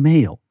physical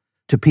mail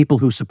to people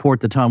who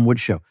support the Tom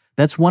Woods Show.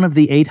 That's one of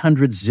the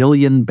 800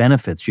 zillion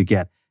benefits you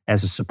get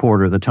as a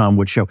supporter of the Tom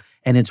Woods Show.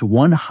 And it's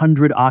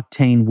 100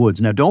 octane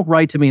woods. Now, don't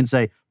write to me and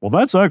say, well,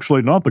 that's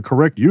actually not the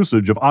correct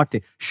usage of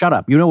octane. Shut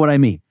up. You know what I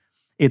mean.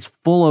 It's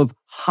full of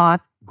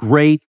hot,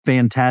 great,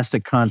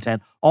 fantastic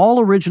content,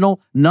 all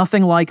original,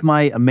 nothing like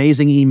my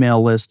amazing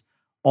email list,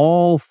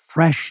 all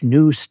fresh,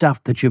 new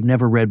stuff that you've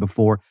never read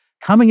before,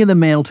 coming in the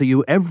mail to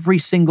you every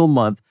single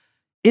month.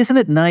 Isn't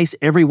it nice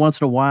every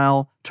once in a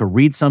while to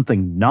read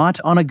something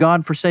not on a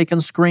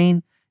godforsaken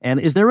screen? And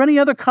is there any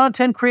other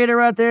content creator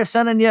out there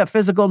sending you a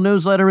physical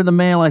newsletter in the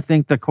mail? I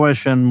think the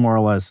question more or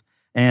less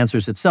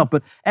answers itself.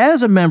 But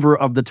as a member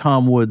of the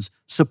Tom Woods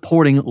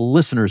Supporting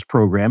Listeners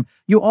program,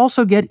 you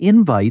also get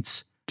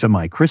invites to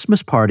my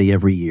Christmas party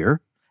every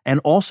year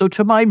and also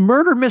to my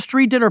murder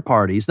mystery dinner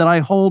parties that I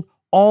hold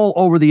all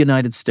over the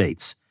United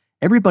States.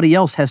 Everybody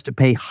else has to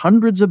pay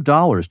hundreds of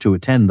dollars to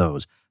attend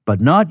those,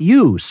 but not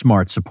you,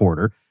 smart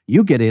supporter.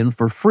 You get in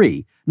for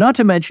free. Not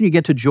to mention you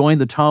get to join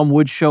the Tom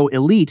Woods Show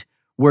Elite,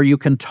 where you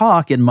can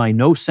talk in my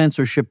no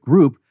censorship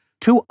group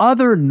to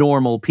other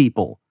normal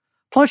people.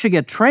 Plus, you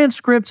get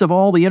transcripts of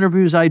all the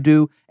interviews I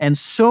do and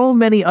so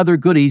many other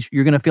goodies,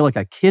 you're going to feel like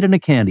a kid in a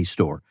candy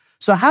store.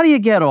 So how do you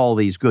get all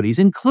these goodies,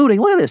 including,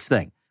 look at this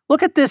thing.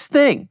 Look at this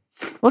thing.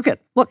 Look,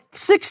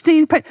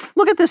 16 pages.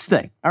 Look at this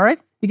thing, all right?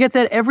 You get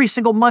that every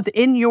single month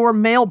in your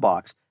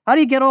mailbox. How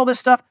do you get all this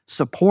stuff?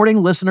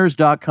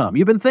 SupportingListeners.com.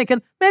 You've been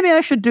thinking, maybe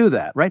I should do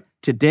that, right?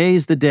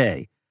 Today's the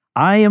day.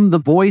 I am the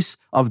voice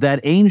of that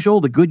angel,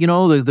 the good,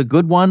 the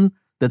good one,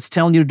 that's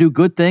telling you to do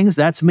good things,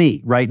 that's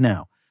me right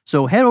now.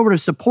 So head over to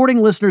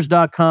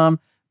supportinglisteners.com,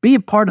 be a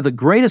part of the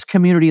greatest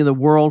community in the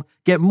world,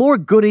 get more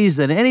goodies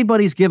than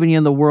anybody's given you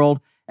in the world,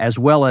 as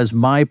well as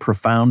my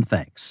profound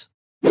thanks.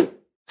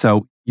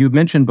 So you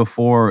mentioned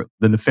before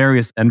the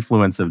nefarious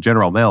influence of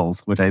General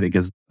Mills, which I think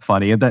is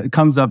funny. And that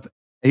comes up.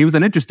 He was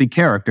an interesting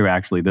character,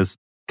 actually, this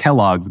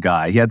Kellogg's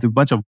guy. He had a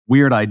bunch of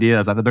weird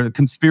ideas. There's a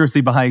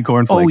conspiracy behind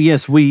cornflakes. Oh,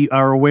 yes. We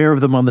are aware of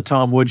them on the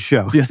Tom Woods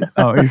Show. Yes.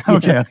 Oh,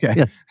 okay.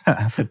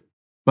 Yeah.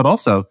 But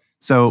also,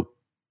 so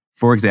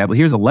for example,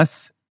 here's a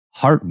less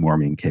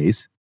heartwarming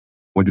case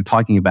when you're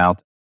talking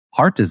about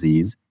heart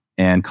disease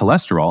and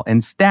cholesterol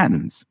and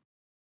statins.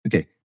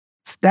 Okay.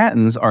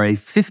 Statins are a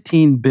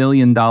 $15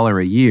 billion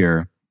a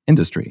year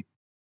industry.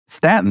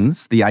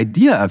 Statins, the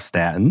idea of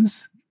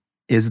statins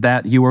is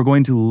that you are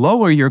going to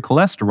lower your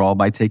cholesterol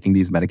by taking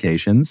these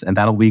medications, and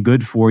that'll be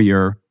good for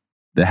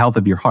the health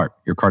of your heart,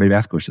 your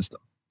cardiovascular system.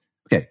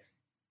 Okay.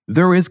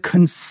 There is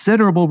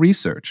considerable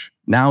research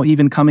now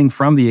even coming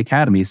from the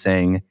academy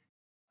saying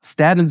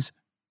statins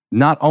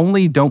not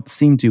only don't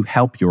seem to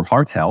help your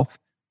heart health,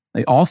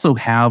 they also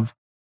have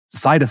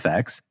side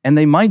effects, and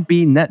they might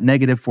be net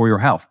negative for your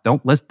health.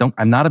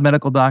 I'm not a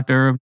medical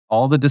doctor.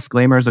 All the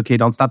disclaimers, okay,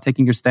 don't stop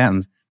taking your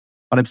statins.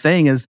 What I'm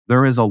saying is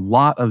there is a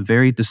lot of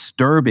very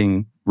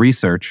disturbing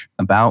research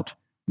about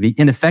the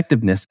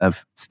ineffectiveness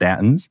of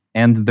statins,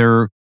 and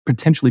they're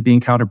potentially being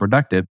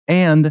counterproductive.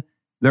 And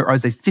there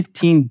is a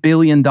 $15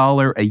 billion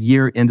a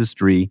year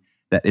industry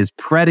that is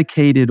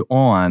predicated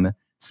on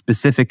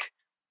specific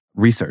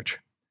research.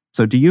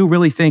 So do you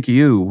really think,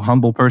 you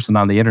humble person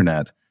on the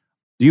internet,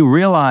 do you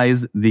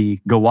realize the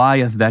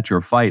Goliath that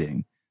you're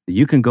fighting?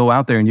 You can go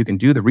out there and you can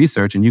do the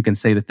research and you can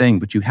say the thing,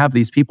 but you have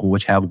these people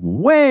which have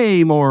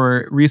way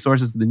more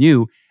resources than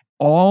you,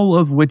 all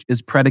of which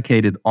is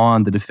predicated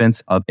on the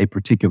defense of a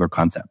particular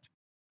concept.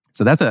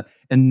 So that's an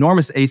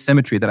enormous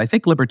asymmetry that I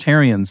think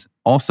libertarians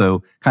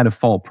also kind of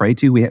fall prey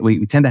to.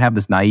 We tend to have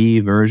this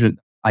naive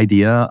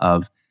idea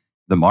of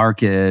the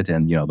market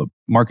and the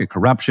market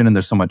corruption, and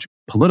there's so much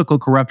political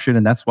corruption,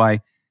 and that's why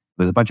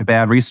there's a bunch of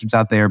bad research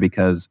out there,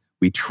 because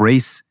we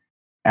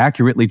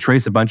accurately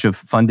trace a bunch of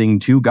funding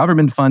to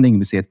government funding, and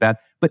we say it's bad.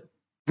 But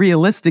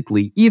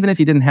realistically, even if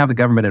you didn't have the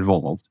government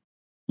involved,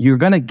 you're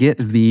going to get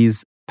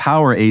these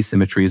power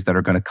asymmetries that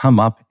are going to come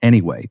up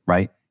anyway,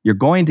 right? You're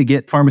going to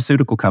get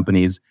pharmaceutical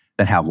companies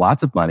that have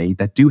lots of money,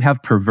 that do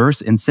have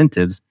perverse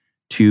incentives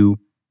to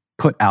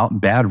put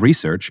out bad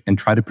research and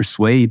try to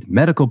persuade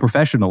medical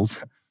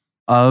professionals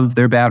of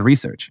their bad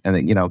research.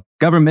 And,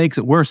 government makes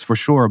it worse for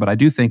sure, but I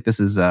do think this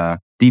is a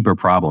deeper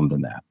problem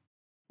than that.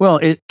 Well,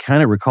 it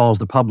kind of recalls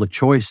the public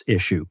choice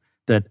issue,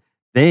 that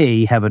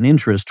they have an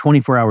interest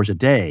 24 hours a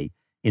day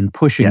in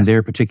pushing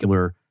their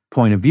particular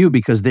point of view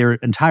because their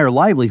entire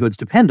livelihoods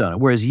depend on it.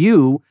 Whereas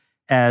you,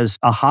 as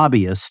a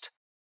hobbyist,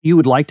 you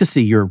would like to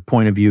see your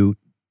point of view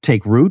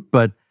take root,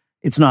 but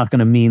it's not going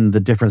to mean the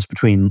difference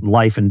between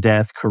life and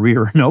death,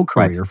 career or no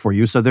career for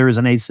you. So there is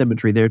an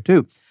asymmetry there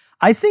too.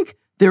 I think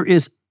there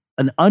is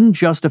an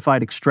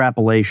unjustified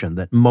extrapolation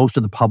that most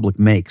of the public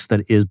makes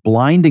that is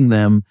blinding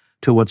them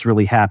to what's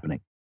really happening.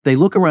 They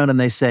look around and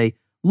they say,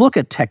 look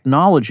at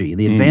technology,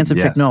 the advance of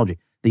technology,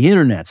 the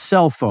internet,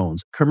 cell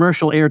phones,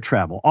 commercial air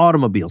travel,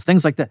 automobiles,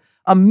 things like that.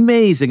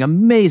 Amazing,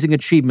 amazing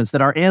achievements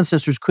that our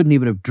ancestors couldn't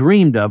even have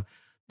dreamed of.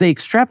 They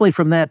extrapolate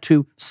from that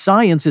to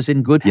science is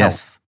in good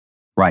health.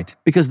 Right.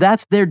 Because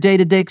that's their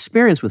day-to-day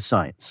experience with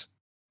science.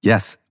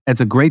 Yes.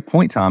 It's a great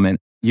point, Tom. And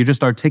you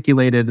just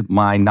articulated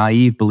my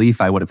naive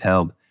belief I would have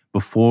held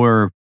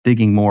before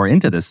digging more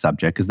into this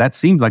subject, because that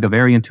seems like a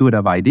very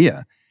intuitive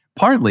idea.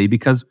 Partly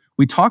because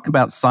we talk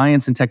about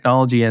science and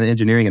technology and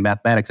engineering and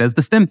mathematics as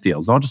the STEM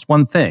fields, all just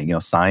one thing.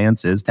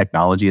 Science is,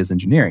 technology is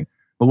engineering.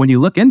 But when you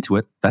look into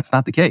it, that's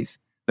not the case.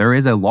 There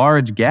is a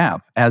large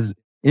gap, as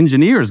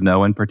engineers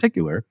know in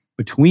particular,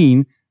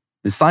 between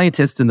the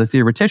scientists and the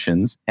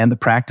theoreticians and the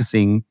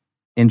practicing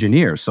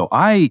engineers. So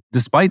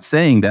despite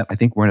saying that I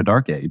think we're in a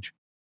dark age,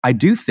 I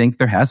do think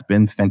there has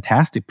been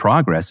fantastic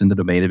progress in the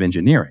domain of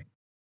engineering.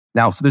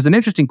 Now, so there's an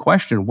interesting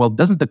question. Well,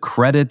 doesn't the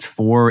credit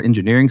for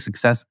engineering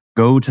success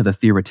go to the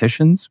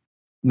theoreticians?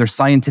 There's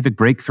scientific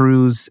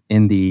breakthroughs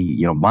in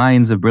the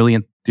minds of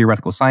brilliant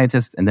theoretical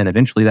scientists, and then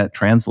eventually that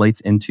translates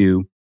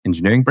into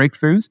engineering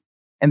breakthroughs.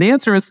 And the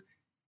answer is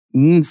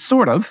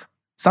sort of,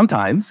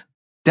 sometimes.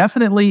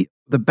 Definitely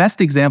the best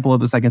example of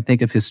this I can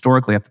think of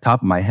historically at the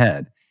top of my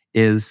head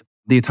is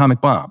the atomic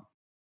bomb.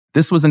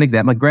 This was an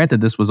example.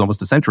 Granted, this was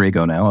almost a century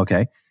ago now,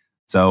 okay?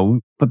 So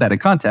put that in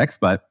context,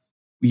 but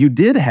you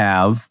did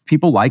have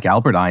people like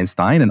Albert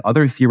Einstein and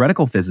other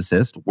theoretical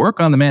physicists work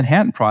on the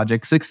Manhattan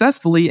Project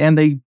successfully, and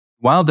they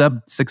wound up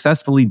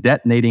successfully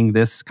detonating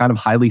this kind of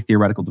highly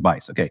theoretical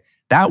device. Okay,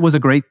 that was a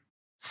great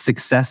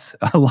success.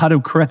 A lot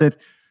of credit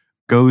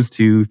goes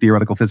to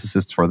theoretical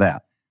physicists for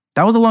that.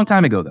 That was a long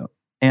time ago, though.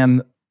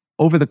 And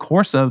over the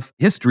course of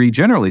history,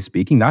 generally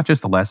speaking, not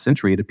just the last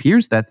century, it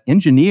appears that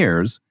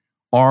engineers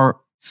are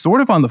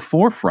sort of on the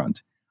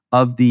forefront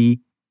of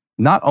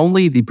not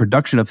only the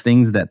production of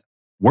things that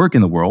work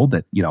in the world,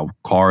 that,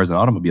 cars and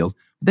automobiles,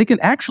 they can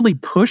actually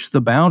push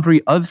the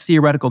boundary of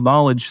theoretical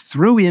knowledge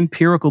through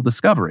empirical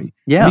discovery.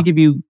 Yeah. Let me give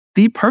you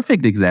the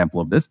perfect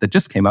example of this that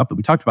just came up that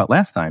we talked about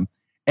last time,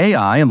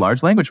 AI and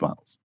large language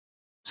models.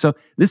 So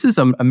this is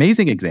an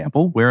amazing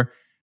example where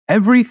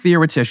every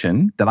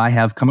theoretician that I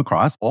have come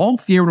across, all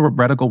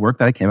theoretical work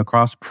that I came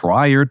across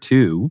prior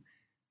to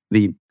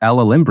the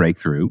LLM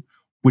breakthrough,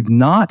 would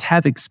not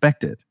have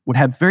expected, would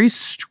have very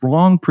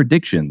strong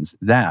predictions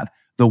that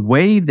the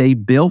way they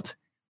built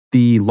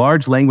the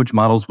large language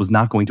models was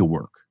not going to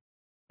work.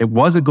 It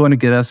wasn't going to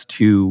get us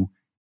to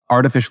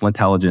artificial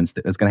intelligence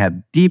that was going to have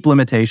deep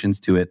limitations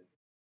to it.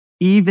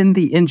 Even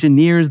the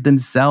engineers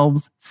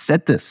themselves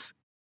said this.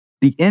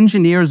 The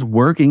engineers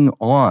working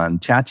on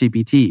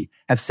ChatGPT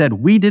have said,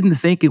 we didn't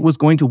think it was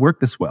going to work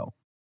this well.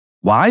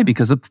 Why?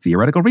 Because of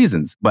theoretical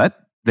reasons. But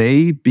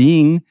they,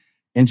 being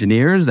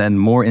engineers and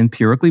more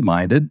empirically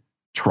minded,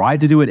 tried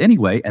to do it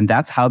anyway, and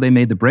that's how they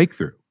made the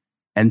breakthrough.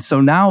 And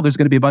so now there's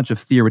going to be a bunch of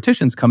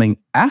theoreticians coming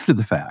after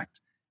the fact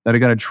that are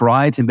going to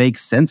try to make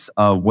sense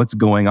of what's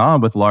going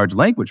on with large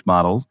language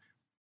models,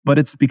 but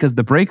it's because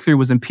the breakthrough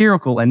was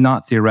empirical and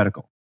not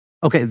theoretical.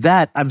 Okay,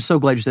 that, I'm so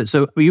glad you said.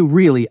 So you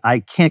really, I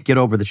can't get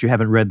over that you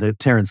haven't read the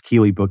Terence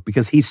Keeley book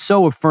because he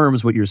so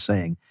affirms what you're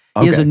saying.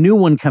 He has a new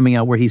one coming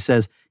out where he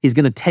says he's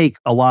going to take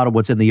a lot of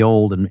what's in the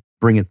old and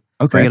bring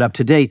it up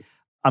to date.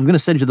 I'm going to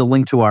send you the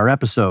link to our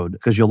episode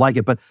because you'll like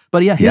it. But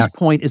yeah, his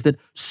point is that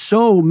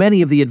so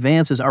many of the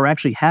advances are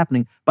actually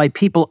happening by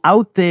people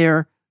out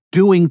there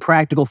doing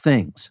practical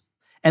things.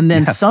 And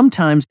then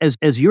sometimes,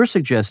 as you're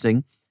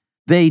suggesting,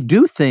 they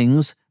do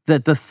things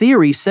that the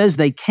theory says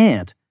they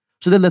can't.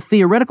 So then the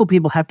theoretical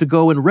people have to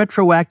go and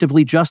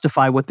retroactively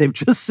justify what they've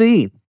just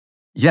seen.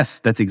 Yes,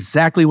 that's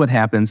exactly what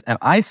happens. And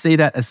I say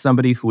that as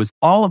somebody who is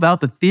all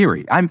about the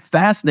theory. I'm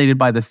fascinated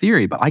by the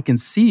theory, but I can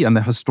see on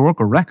the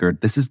historical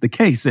record, this is the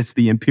case. It's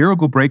the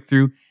empirical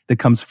breakthrough that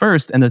comes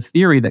first and the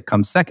theory that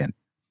comes second.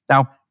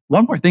 Now,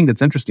 one more thing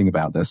that's interesting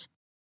about this.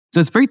 So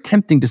it's very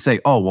tempting to say,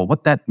 oh, well,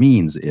 what that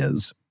means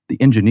is the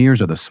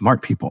engineers are the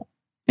smart people.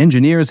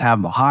 Engineers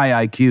have the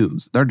high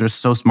IQs. They're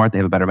just so smart, they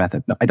have a better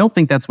method. No, I don't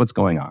think that's what's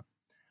going on.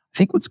 I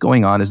think what's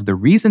going on is the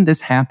reason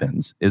this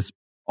happens is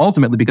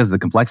ultimately because of the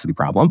complexity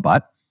problem,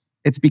 but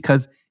it's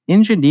because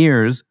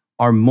engineers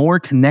are more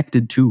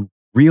connected to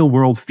real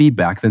world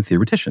feedback than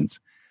theoreticians.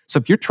 So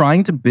if you're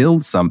trying to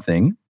build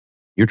something,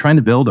 you're trying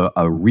to build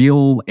a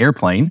real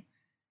airplane,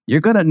 you're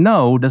going to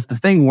know, does the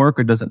thing work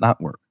or does it not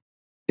work?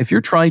 If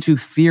you're trying to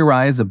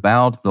theorize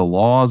about the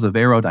laws of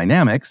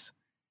aerodynamics,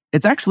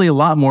 it's actually a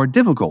lot more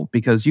difficult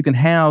because you can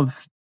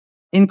have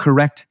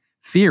incorrect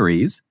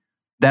theories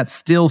that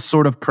still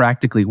sort of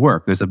practically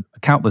work. There's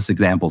countless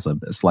examples of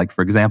this. Like,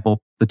 for example,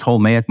 the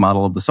Ptolemaic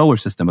model of the solar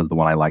system is the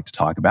one I like to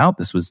talk about.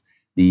 This was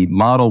the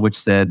model which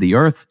said the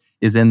Earth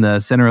is in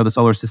the center of the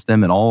solar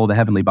system and all the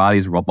heavenly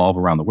bodies revolve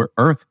around the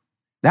Earth.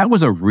 That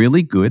was a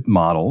really good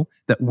model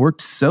that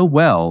worked so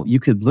well, you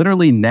could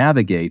literally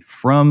navigate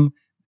from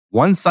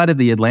one side of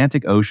the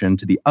Atlantic Ocean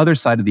to the other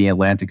side of the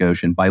Atlantic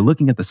Ocean by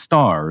looking at the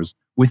stars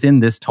within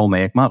this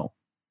Ptolemaic model.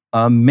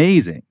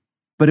 Amazing.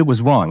 But it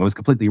was wrong. It was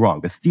completely wrong.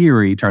 The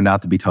theory turned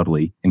out to be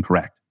totally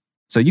incorrect.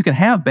 So you can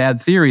have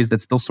bad theories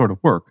that still sort of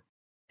work.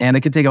 And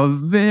it can take a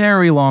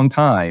very long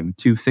time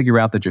to figure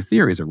out that your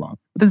theories are wrong.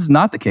 But this is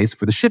not the case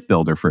for the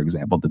shipbuilder, for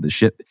example. Did the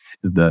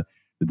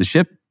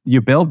ship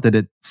you built, did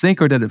it sink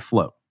or did it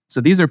float?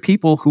 So these are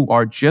people who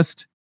are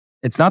just,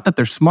 it's not that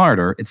they're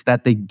smarter, it's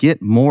that they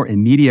get more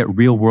immediate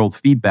real world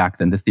feedback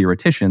than the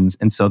theoreticians.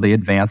 And so they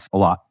advance a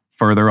lot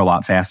further, a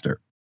lot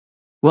faster.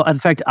 Well, in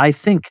fact, I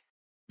think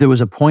there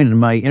was a point in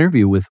my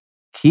interview with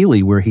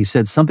Keeley where he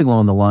said something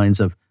along the lines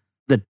of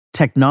that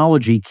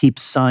technology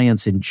keeps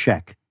science in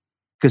check.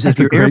 Because if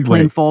your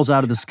airplane falls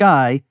out of the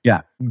sky,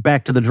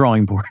 back to the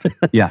drawing board.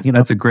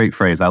 That's a great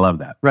phrase. I love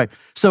that. Right.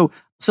 So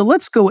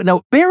let's go.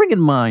 Now, bearing in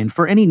mind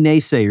for any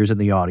naysayers in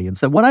the audience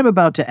that what I'm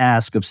about to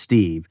ask of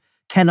Steve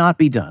cannot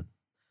be done.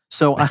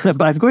 So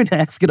but I'm going to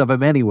ask it of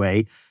him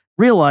anyway,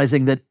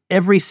 realizing that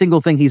every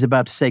single thing he's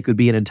about to say could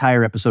be an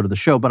entire episode of the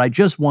show. But I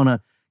just want to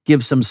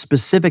give some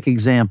specific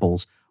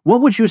examples.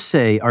 What would you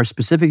say are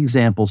specific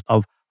examples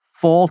of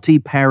faulty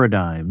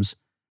paradigms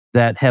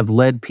that have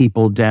led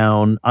people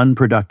down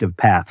unproductive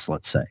paths,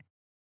 let's say?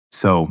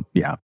 So,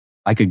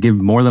 I could give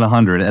more than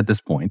 100 at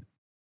this point.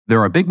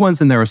 There are big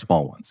ones and there are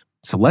small ones.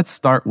 So let's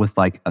start with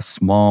like a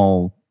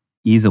small,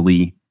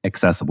 easily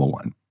accessible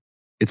one.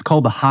 It's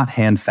called the hot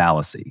hand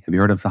fallacy. Have you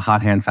heard of the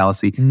hot hand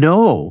fallacy?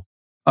 No.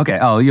 Okay.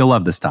 Oh, you'll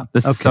love this stuff.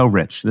 This is so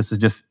rich.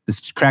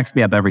 This cracks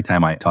me up every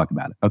time I talk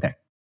about it. Okay.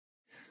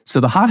 So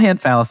the hot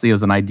hand fallacy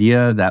was an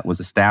idea that was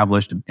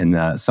established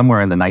in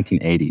somewhere in the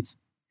 1980s.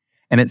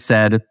 And it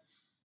said,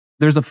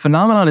 there's a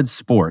phenomenon in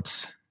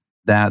sports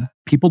that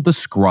people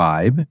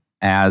describe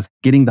as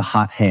getting the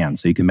hot hand.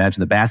 So you can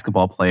imagine the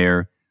basketball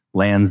player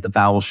lands the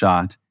foul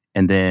shot,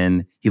 and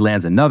then he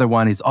lands another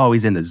one. He's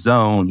always in the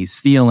zone. He's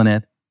feeling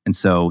it. And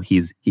so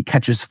he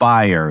catches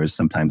fire is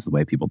sometimes the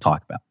way people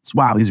talk about it. So,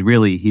 wow,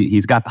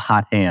 he's got the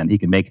hot hand. He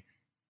can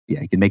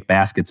make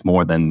baskets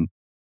more than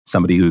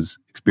somebody who's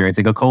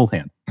experiencing a cold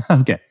hand.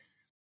 Okay.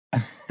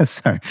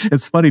 Sorry,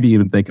 it's funny to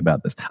even think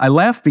about this. I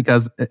laugh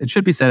because it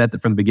should be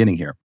said from the beginning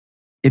here.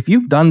 If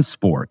you've done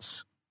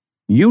sports,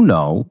 you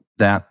know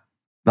that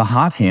the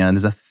hot hand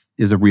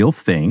is a real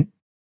thing.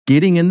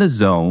 Getting in the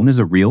zone is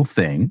a real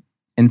thing.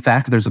 In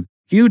fact, there's a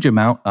huge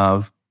amount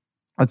of,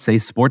 let's say,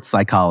 sports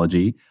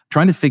psychology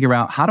trying to figure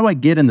out, how do I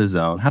get in the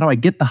zone? How do I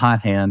get the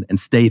hot hand and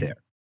stay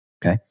there?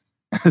 Okay.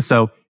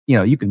 So,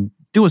 you can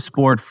do a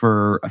sport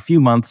for a few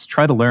months,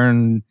 try to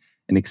learn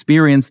and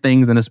experience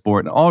things in a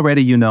sport, and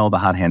already the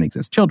hot hand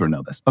exists. Children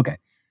know this. Okay.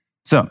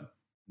 So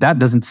that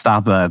doesn't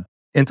stop a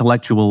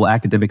intellectual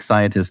academic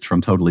scientist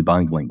from totally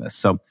bungling this.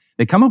 So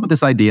they come up with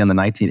this idea in the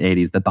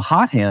 1980s that the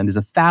hot hand is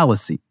a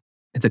fallacy.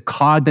 It's a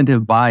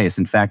cognitive bias.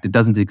 In fact, it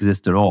doesn't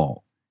exist at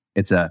all.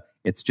 It's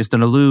just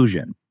an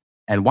illusion.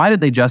 And why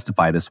did they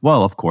justify this?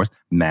 Well, of course,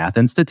 math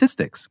and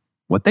statistics.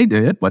 What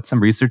some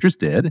researchers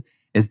did,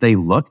 is they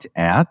looked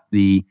at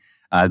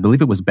I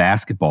believe it was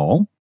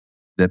basketball,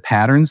 the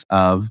patterns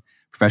of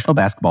professional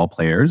basketball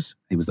players.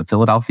 It was the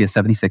Philadelphia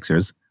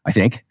 76ers, I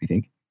think.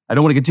 I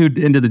don't want to get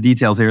too into the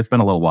details here. It's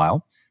been a little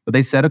while. But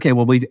they said, okay,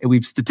 well,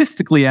 we've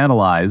statistically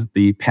analyzed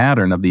the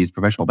pattern of these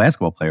professional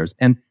basketball players,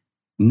 and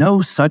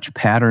no such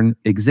pattern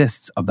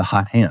exists of the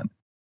hot hand.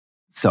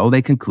 So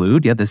they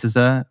conclude, this is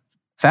a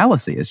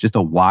fallacy. It's just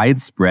a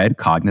widespread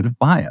cognitive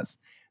bias.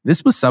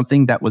 This was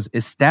something that was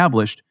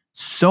established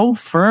so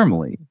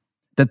firmly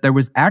that there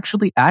was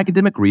actually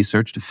academic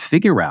research to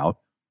figure out,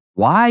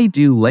 why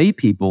do lay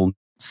people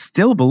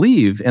still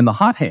believe in the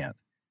hot hand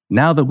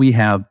now that we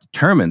have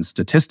determined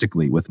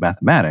statistically with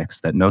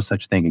mathematics that no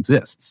such thing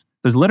exists?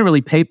 There's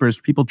literally papers,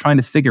 people trying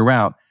to figure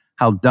out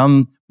how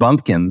dumb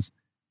bumpkins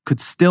could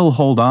still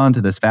hold on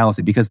to this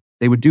fallacy, because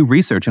they would do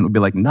research and it would be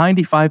like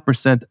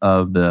 95%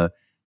 of the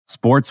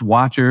sports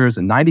watchers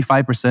and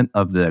 95%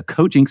 of the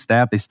coaching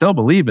staff, they still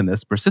believe in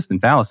this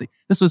persistent fallacy.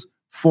 This was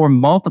for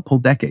multiple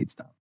decades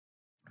now.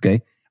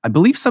 Okay. I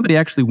believe somebody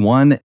actually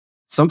won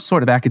some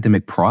sort of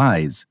academic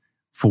prize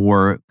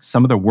for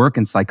some of their work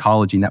in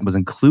psychology, and that was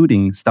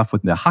including stuff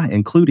with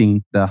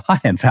including the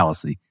hot hand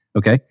fallacy.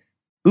 Okay.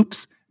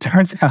 Oops.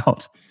 Turns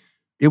out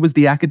it was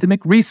the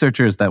academic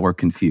researchers that were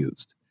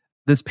confused.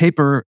 This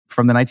paper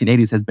from the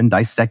 1980s has been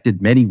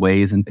dissected many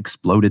ways and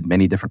exploded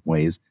many different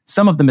ways.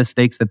 Some of the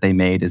mistakes that they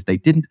made is they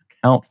didn't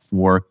account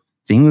for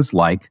things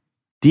like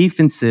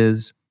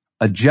defenses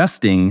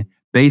adjusting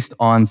based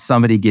on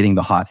somebody getting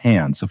the hot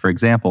hand. So for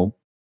example,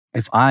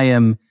 if I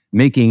am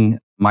making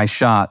my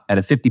shot at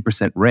a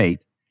 50%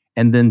 rate,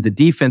 and then the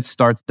defense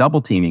starts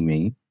double teaming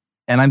me,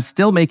 and I'm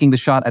still making the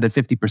shot at a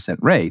 50%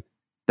 rate,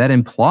 that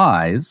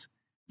implies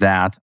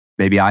that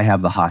maybe I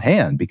have the hot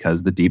hand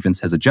because the defense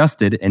has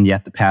adjusted and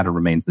yet the pattern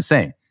remains the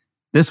same.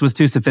 This was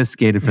too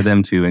sophisticated for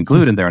them to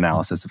include in their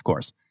analysis, of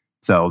course.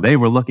 So they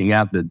were looking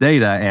at the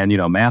data and,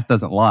 math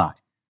doesn't lie.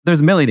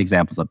 There's a million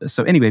examples of this.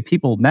 So anyway,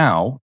 people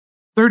now,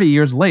 30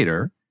 years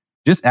later,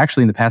 just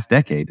actually in the past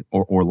decade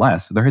or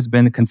less, there has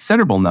been a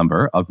considerable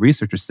number of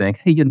researchers saying,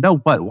 hey, you know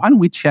what? Why don't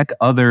we check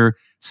other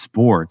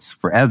sports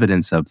for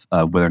evidence of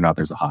whether or not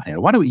there's a hot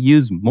hand? Why don't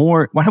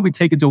we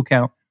take into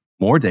account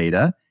more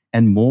data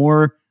and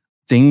more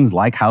things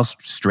like how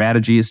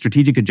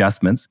strategic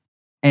adjustments,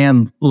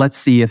 and let's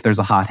see if there's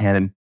a hot hand.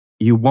 And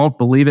you won't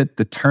believe it,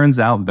 it turns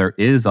out there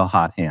is a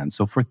hot hand.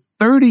 So for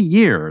 30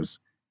 years,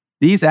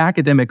 these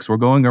academics were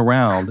going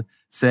around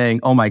saying,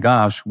 oh my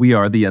gosh, we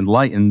are the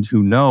enlightened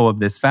who know of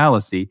this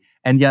fallacy.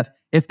 And yet,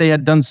 if they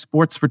had done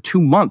sports for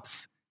 2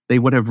 months, they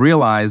would have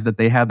realized that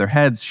they had their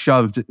heads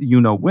shoved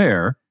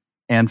where.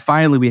 And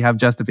finally, we have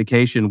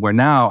justification where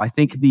now I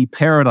think the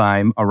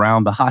paradigm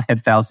around the hot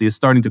head fallacy is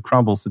starting to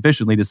crumble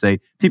sufficiently to say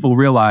people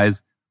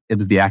realize it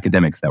was the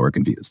academics that were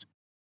confused.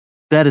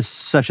 That is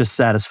such a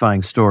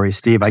satisfying story,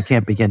 Steve. I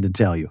can't begin to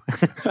tell you.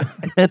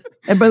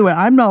 and by the way,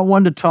 I'm not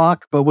one to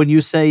talk, but when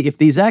you say if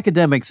these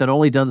academics had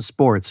only done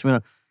sports,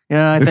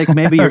 I think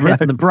maybe you've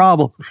written the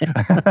problem.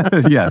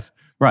 Yes,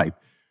 right.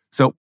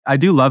 So I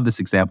do love this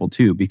example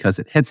too, because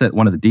it hits at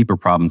one of the deeper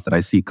problems that I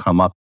see come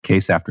up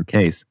case after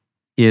case,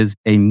 is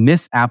a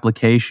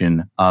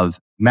misapplication of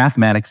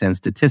mathematics and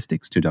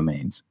statistics to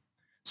domains.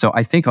 So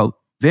I think a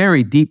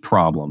very deep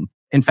problem.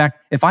 In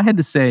fact, if I had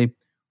to say,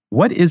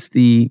 what is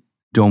the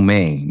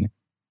domain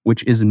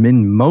which is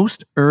in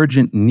most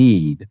urgent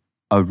need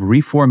of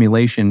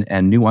reformulation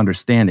and new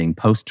understanding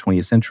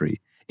post-20th century,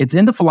 it's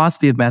in the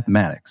philosophy of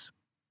mathematics.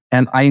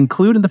 And I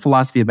include in the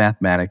philosophy of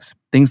mathematics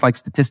things like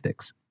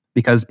statistics,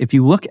 because if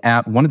you look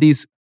at one of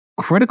these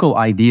critical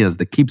ideas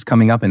that keeps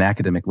coming up in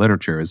academic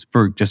literature is,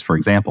 for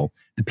example,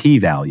 the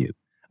p-value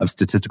of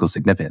statistical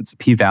significance.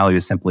 P-value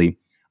is simply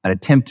an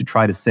attempt to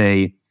try to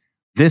say,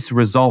 this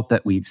result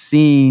that we've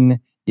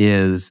seen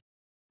is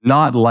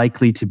not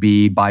likely to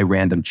be by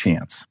random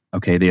chance.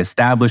 Okay, they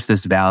established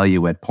this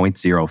value at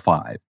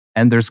 0.05.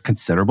 And there's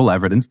considerable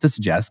evidence to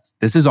suggest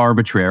this is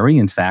arbitrary.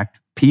 In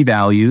fact,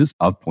 p-values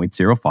of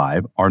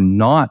 0.05 are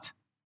not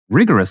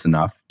rigorous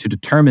enough to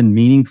determine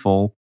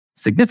meaningful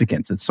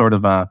significance. It's sort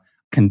of a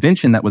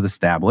convention that was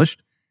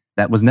established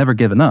that was never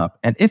given up.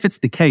 And if it's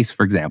the case,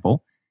 for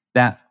example,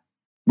 that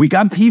we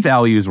got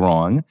p-values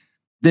wrong,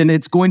 then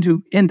it's going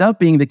to end up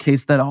being the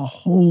case that a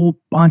whole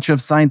bunch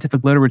of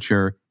scientific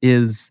literature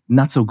is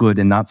not so good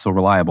and not so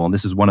reliable. And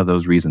this is one of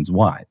those reasons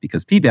why,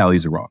 because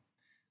p-values are wrong.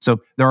 So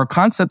there are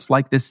concepts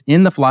like this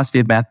in the philosophy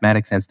of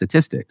mathematics and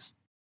statistics,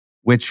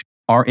 which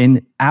are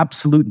in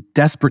absolute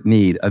desperate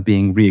need of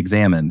being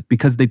re-examined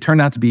because they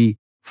turn out to be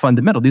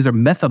fundamental. These are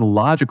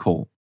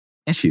methodological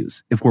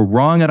issues. If we're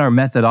wrong at our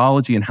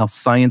methodology and how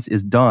science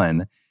is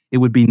done, it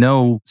would be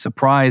no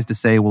surprise to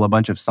say, well, a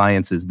bunch of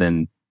science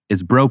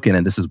is broken,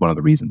 and this is one of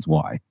the reasons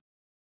why.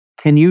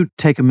 Can you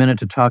take a minute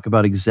to talk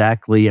about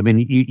exactly, I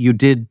mean, you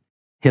did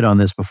hit on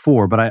this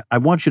before, but I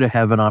want you to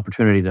have an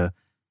opportunity to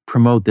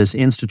promote this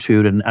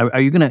institute. And are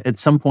you going to, at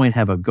some point,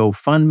 have a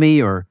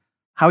GoFundMe, or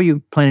how are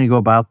you planning to go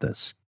about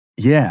this?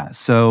 Yeah,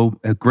 so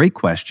a great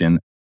question.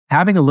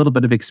 Having a little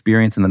bit of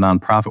experience in the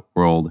nonprofit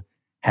world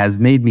has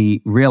made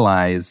me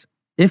realize,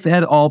 if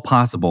at all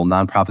possible,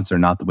 nonprofits are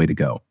not the way to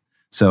go.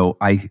 So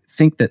I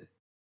think that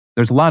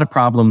there's a lot of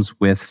problems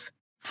with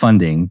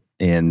funding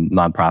in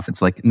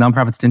nonprofits. Like,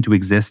 nonprofits tend to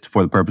exist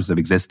for the purpose of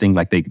existing,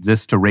 like they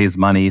exist to raise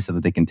money so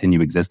that they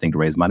continue existing to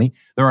raise money.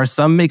 There are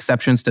some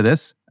exceptions to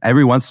this.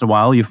 Every once in a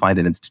while, you find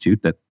an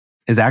institute that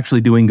is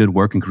actually doing good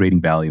work and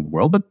creating value in the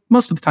world, but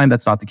most of the time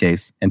that's not the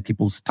case, and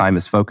people's time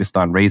is focused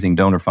on raising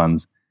donor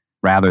funds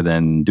rather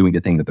than doing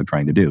the thing that they're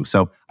trying to do.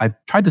 So I've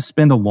tried to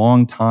spend a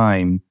long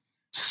time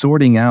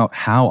sorting out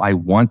how I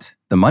want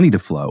the money to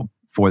flow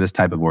for this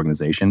type of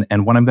organization.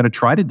 And what I'm going to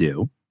try to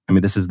do, I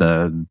mean,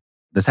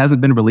 this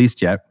hasn't been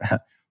released yet.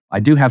 I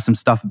do have some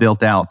stuff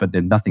built out, but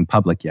nothing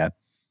public yet.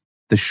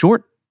 The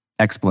short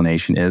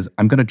explanation is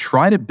I'm going to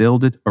try to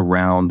build it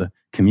around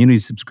community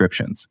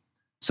subscriptions.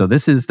 So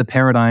this is the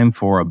paradigm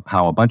for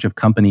how a bunch of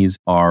companies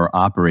are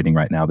operating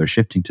right now. They're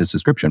shifting to a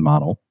subscription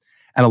model.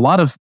 And a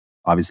lot of,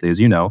 obviously, as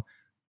you know,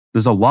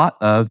 there's a lot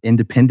of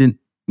independent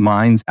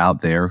minds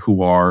out there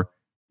who are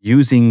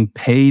using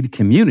paid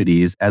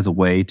communities as a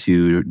way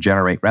to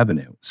generate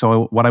revenue.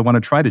 So what I want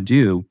to try to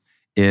do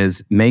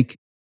is make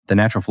the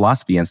Natural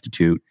Philosophy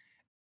Institute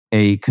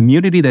a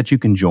community that you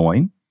can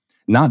join,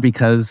 not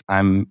because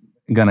I'm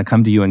going to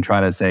come to you and try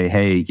to say,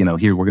 hey,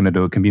 here, we're going to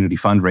do a community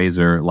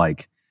fundraiser,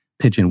 like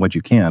pitch in what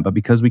you can, but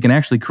because we can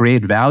actually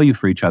create value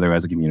for each other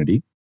as a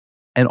community.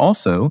 And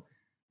also,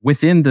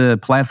 within the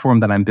platform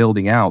that I'm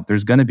building out,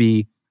 there's going to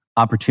be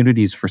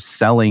opportunities for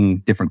selling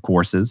different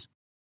courses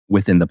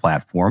within the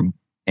platform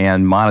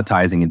and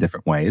monetizing in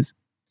different ways.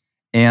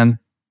 And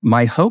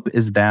my hope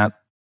is that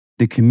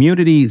the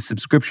community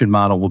subscription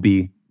model will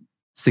be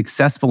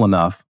successful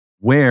enough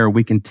where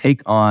we can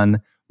take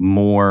on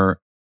more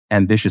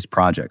ambitious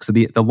projects. So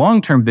the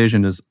long-term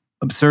vision is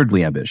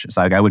absurdly ambitious.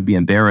 I would be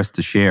embarrassed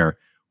to share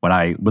what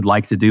I would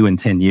like to do in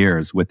 10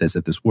 years with this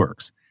if this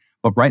works.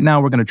 But right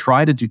now, we're going to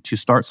try to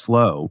start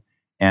slow,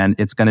 and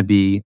it's going to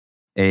be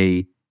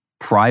a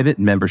private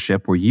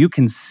membership where you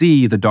can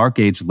see the Dark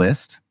Age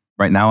list.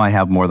 Right now, I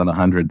have more than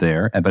 100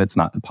 there, but it's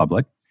not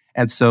public.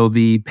 And so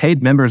the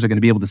paid members are going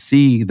to be able to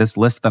see this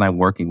list that I'm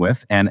working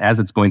with, and as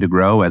it's going to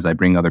grow, as I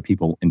bring other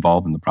people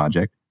involved in the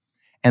project.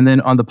 And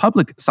then on the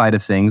public side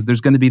of things,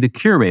 there's going to be the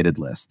curated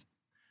list.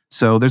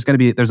 So there's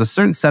a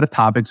certain set of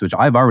topics, which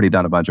I've already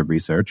done a bunch of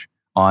research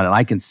on, and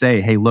I can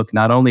say, hey, look,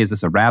 not only is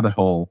this a rabbit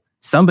hole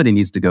somebody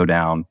needs to go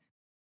down,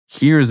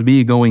 here's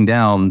me going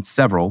down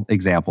several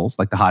examples,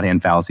 like the hot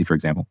hand fallacy, for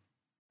example.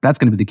 That's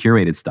going to be the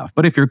curated stuff.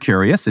 But if you're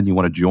curious and you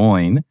want to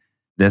join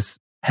this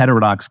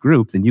heterodox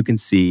group, then you can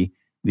see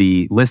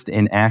the list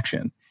in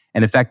action.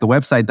 And in fact, the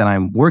website that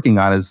I'm working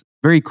on is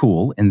very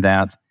cool in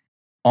that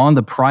on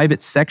the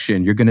private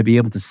section, you're going to be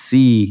able to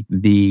see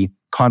the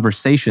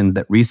conversations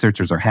that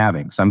researchers are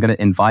having. So I'm going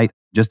to invite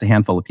just a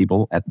handful of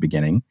people at the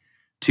beginning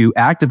to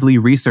actively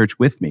research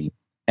with me.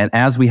 And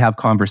as we have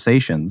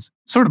conversations,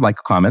 sort of like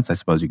comments, I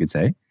suppose you could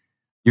say,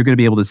 you're going to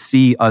be able to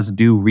see us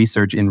do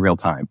research in real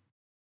time.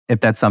 If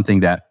that's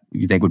something that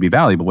you think would be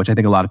valuable, which I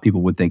think a lot of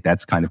people would think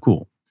that's kind of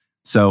cool.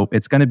 So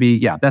it's going to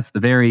be, that's the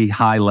very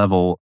high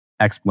level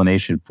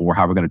explanation for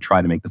how we're going to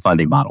try to make the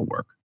funding model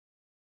work.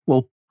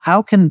 Well,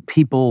 how can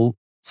people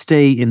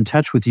stay in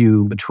touch with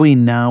you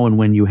between now and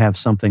when you have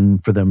something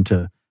for them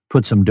to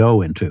put some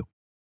dough into?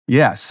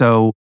 Yeah,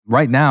 so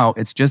right now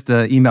it's just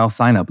an email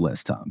sign-up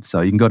list, Tom.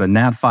 So you can go to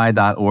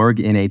natphi.org,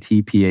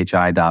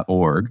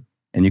 natphi.org,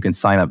 and you can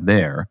sign up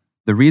there.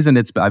 The reason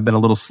I've been a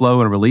little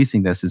slow in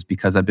releasing this is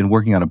because I've been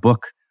working on a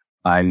book.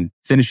 I'm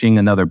finishing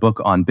another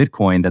book on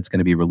Bitcoin that's going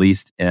to be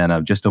released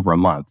in just over a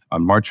month,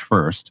 on March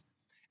 1st.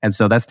 And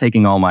so that's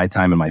taking all my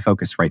time and my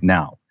focus right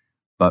now.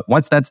 But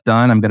once that's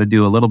done, I'm going to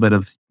do a little bit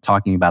of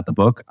talking about the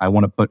book. I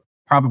want to put,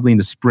 probably in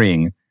the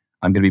spring,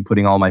 I'm going to be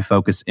putting all my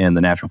focus in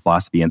the Natural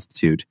Philosophy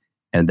Institute.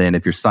 And then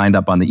if you're signed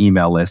up on the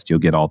email list, you'll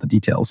get all the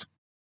details.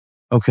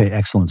 Okay,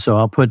 excellent. So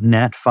I'll put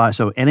natphi,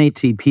 so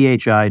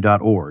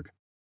natphi.org.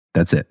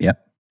 That's it,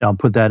 yep. I'll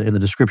put that in the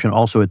description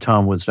also at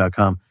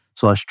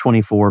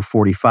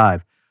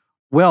tomwoods.com/2445.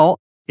 Well,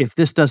 if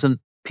this doesn't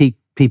pique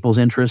people's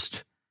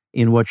interest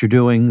in what you're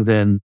doing,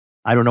 then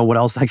I don't know what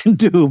else I can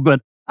do,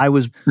 but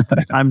I'm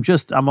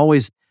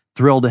always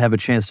thrilled to have a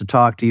chance to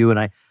talk to you. And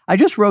I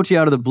just wrote you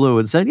out of the blue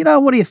and said,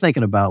 what are you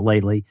thinking about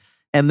lately?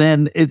 And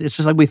then it's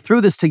just like we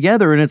threw this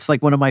together, and it's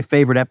like one of my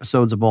favorite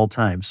episodes of all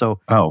time. So,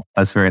 oh,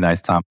 that's very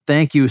nice, Tom.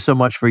 Thank you so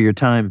much for your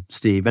time,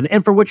 Steve,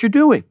 and for what you're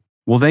doing.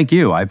 Well, thank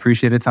you. I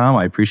appreciate it, Tom.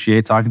 I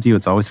appreciate talking to you.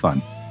 It's always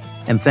fun.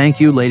 And thank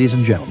you, ladies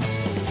and gentlemen.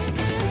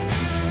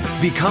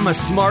 Become a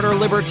smarter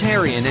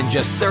libertarian in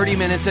just 30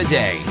 minutes a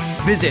day.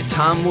 Visit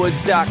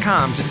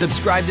TomWoods.com to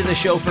subscribe to the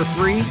show for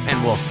free,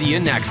 and we'll see you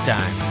next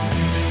time.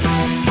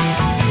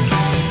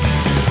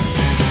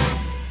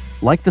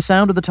 Like the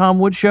sound of The Tom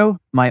Woods Show?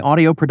 My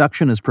audio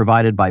production is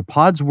provided by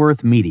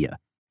Podsworth Media.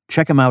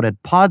 Check them out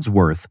at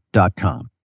podsworth.com.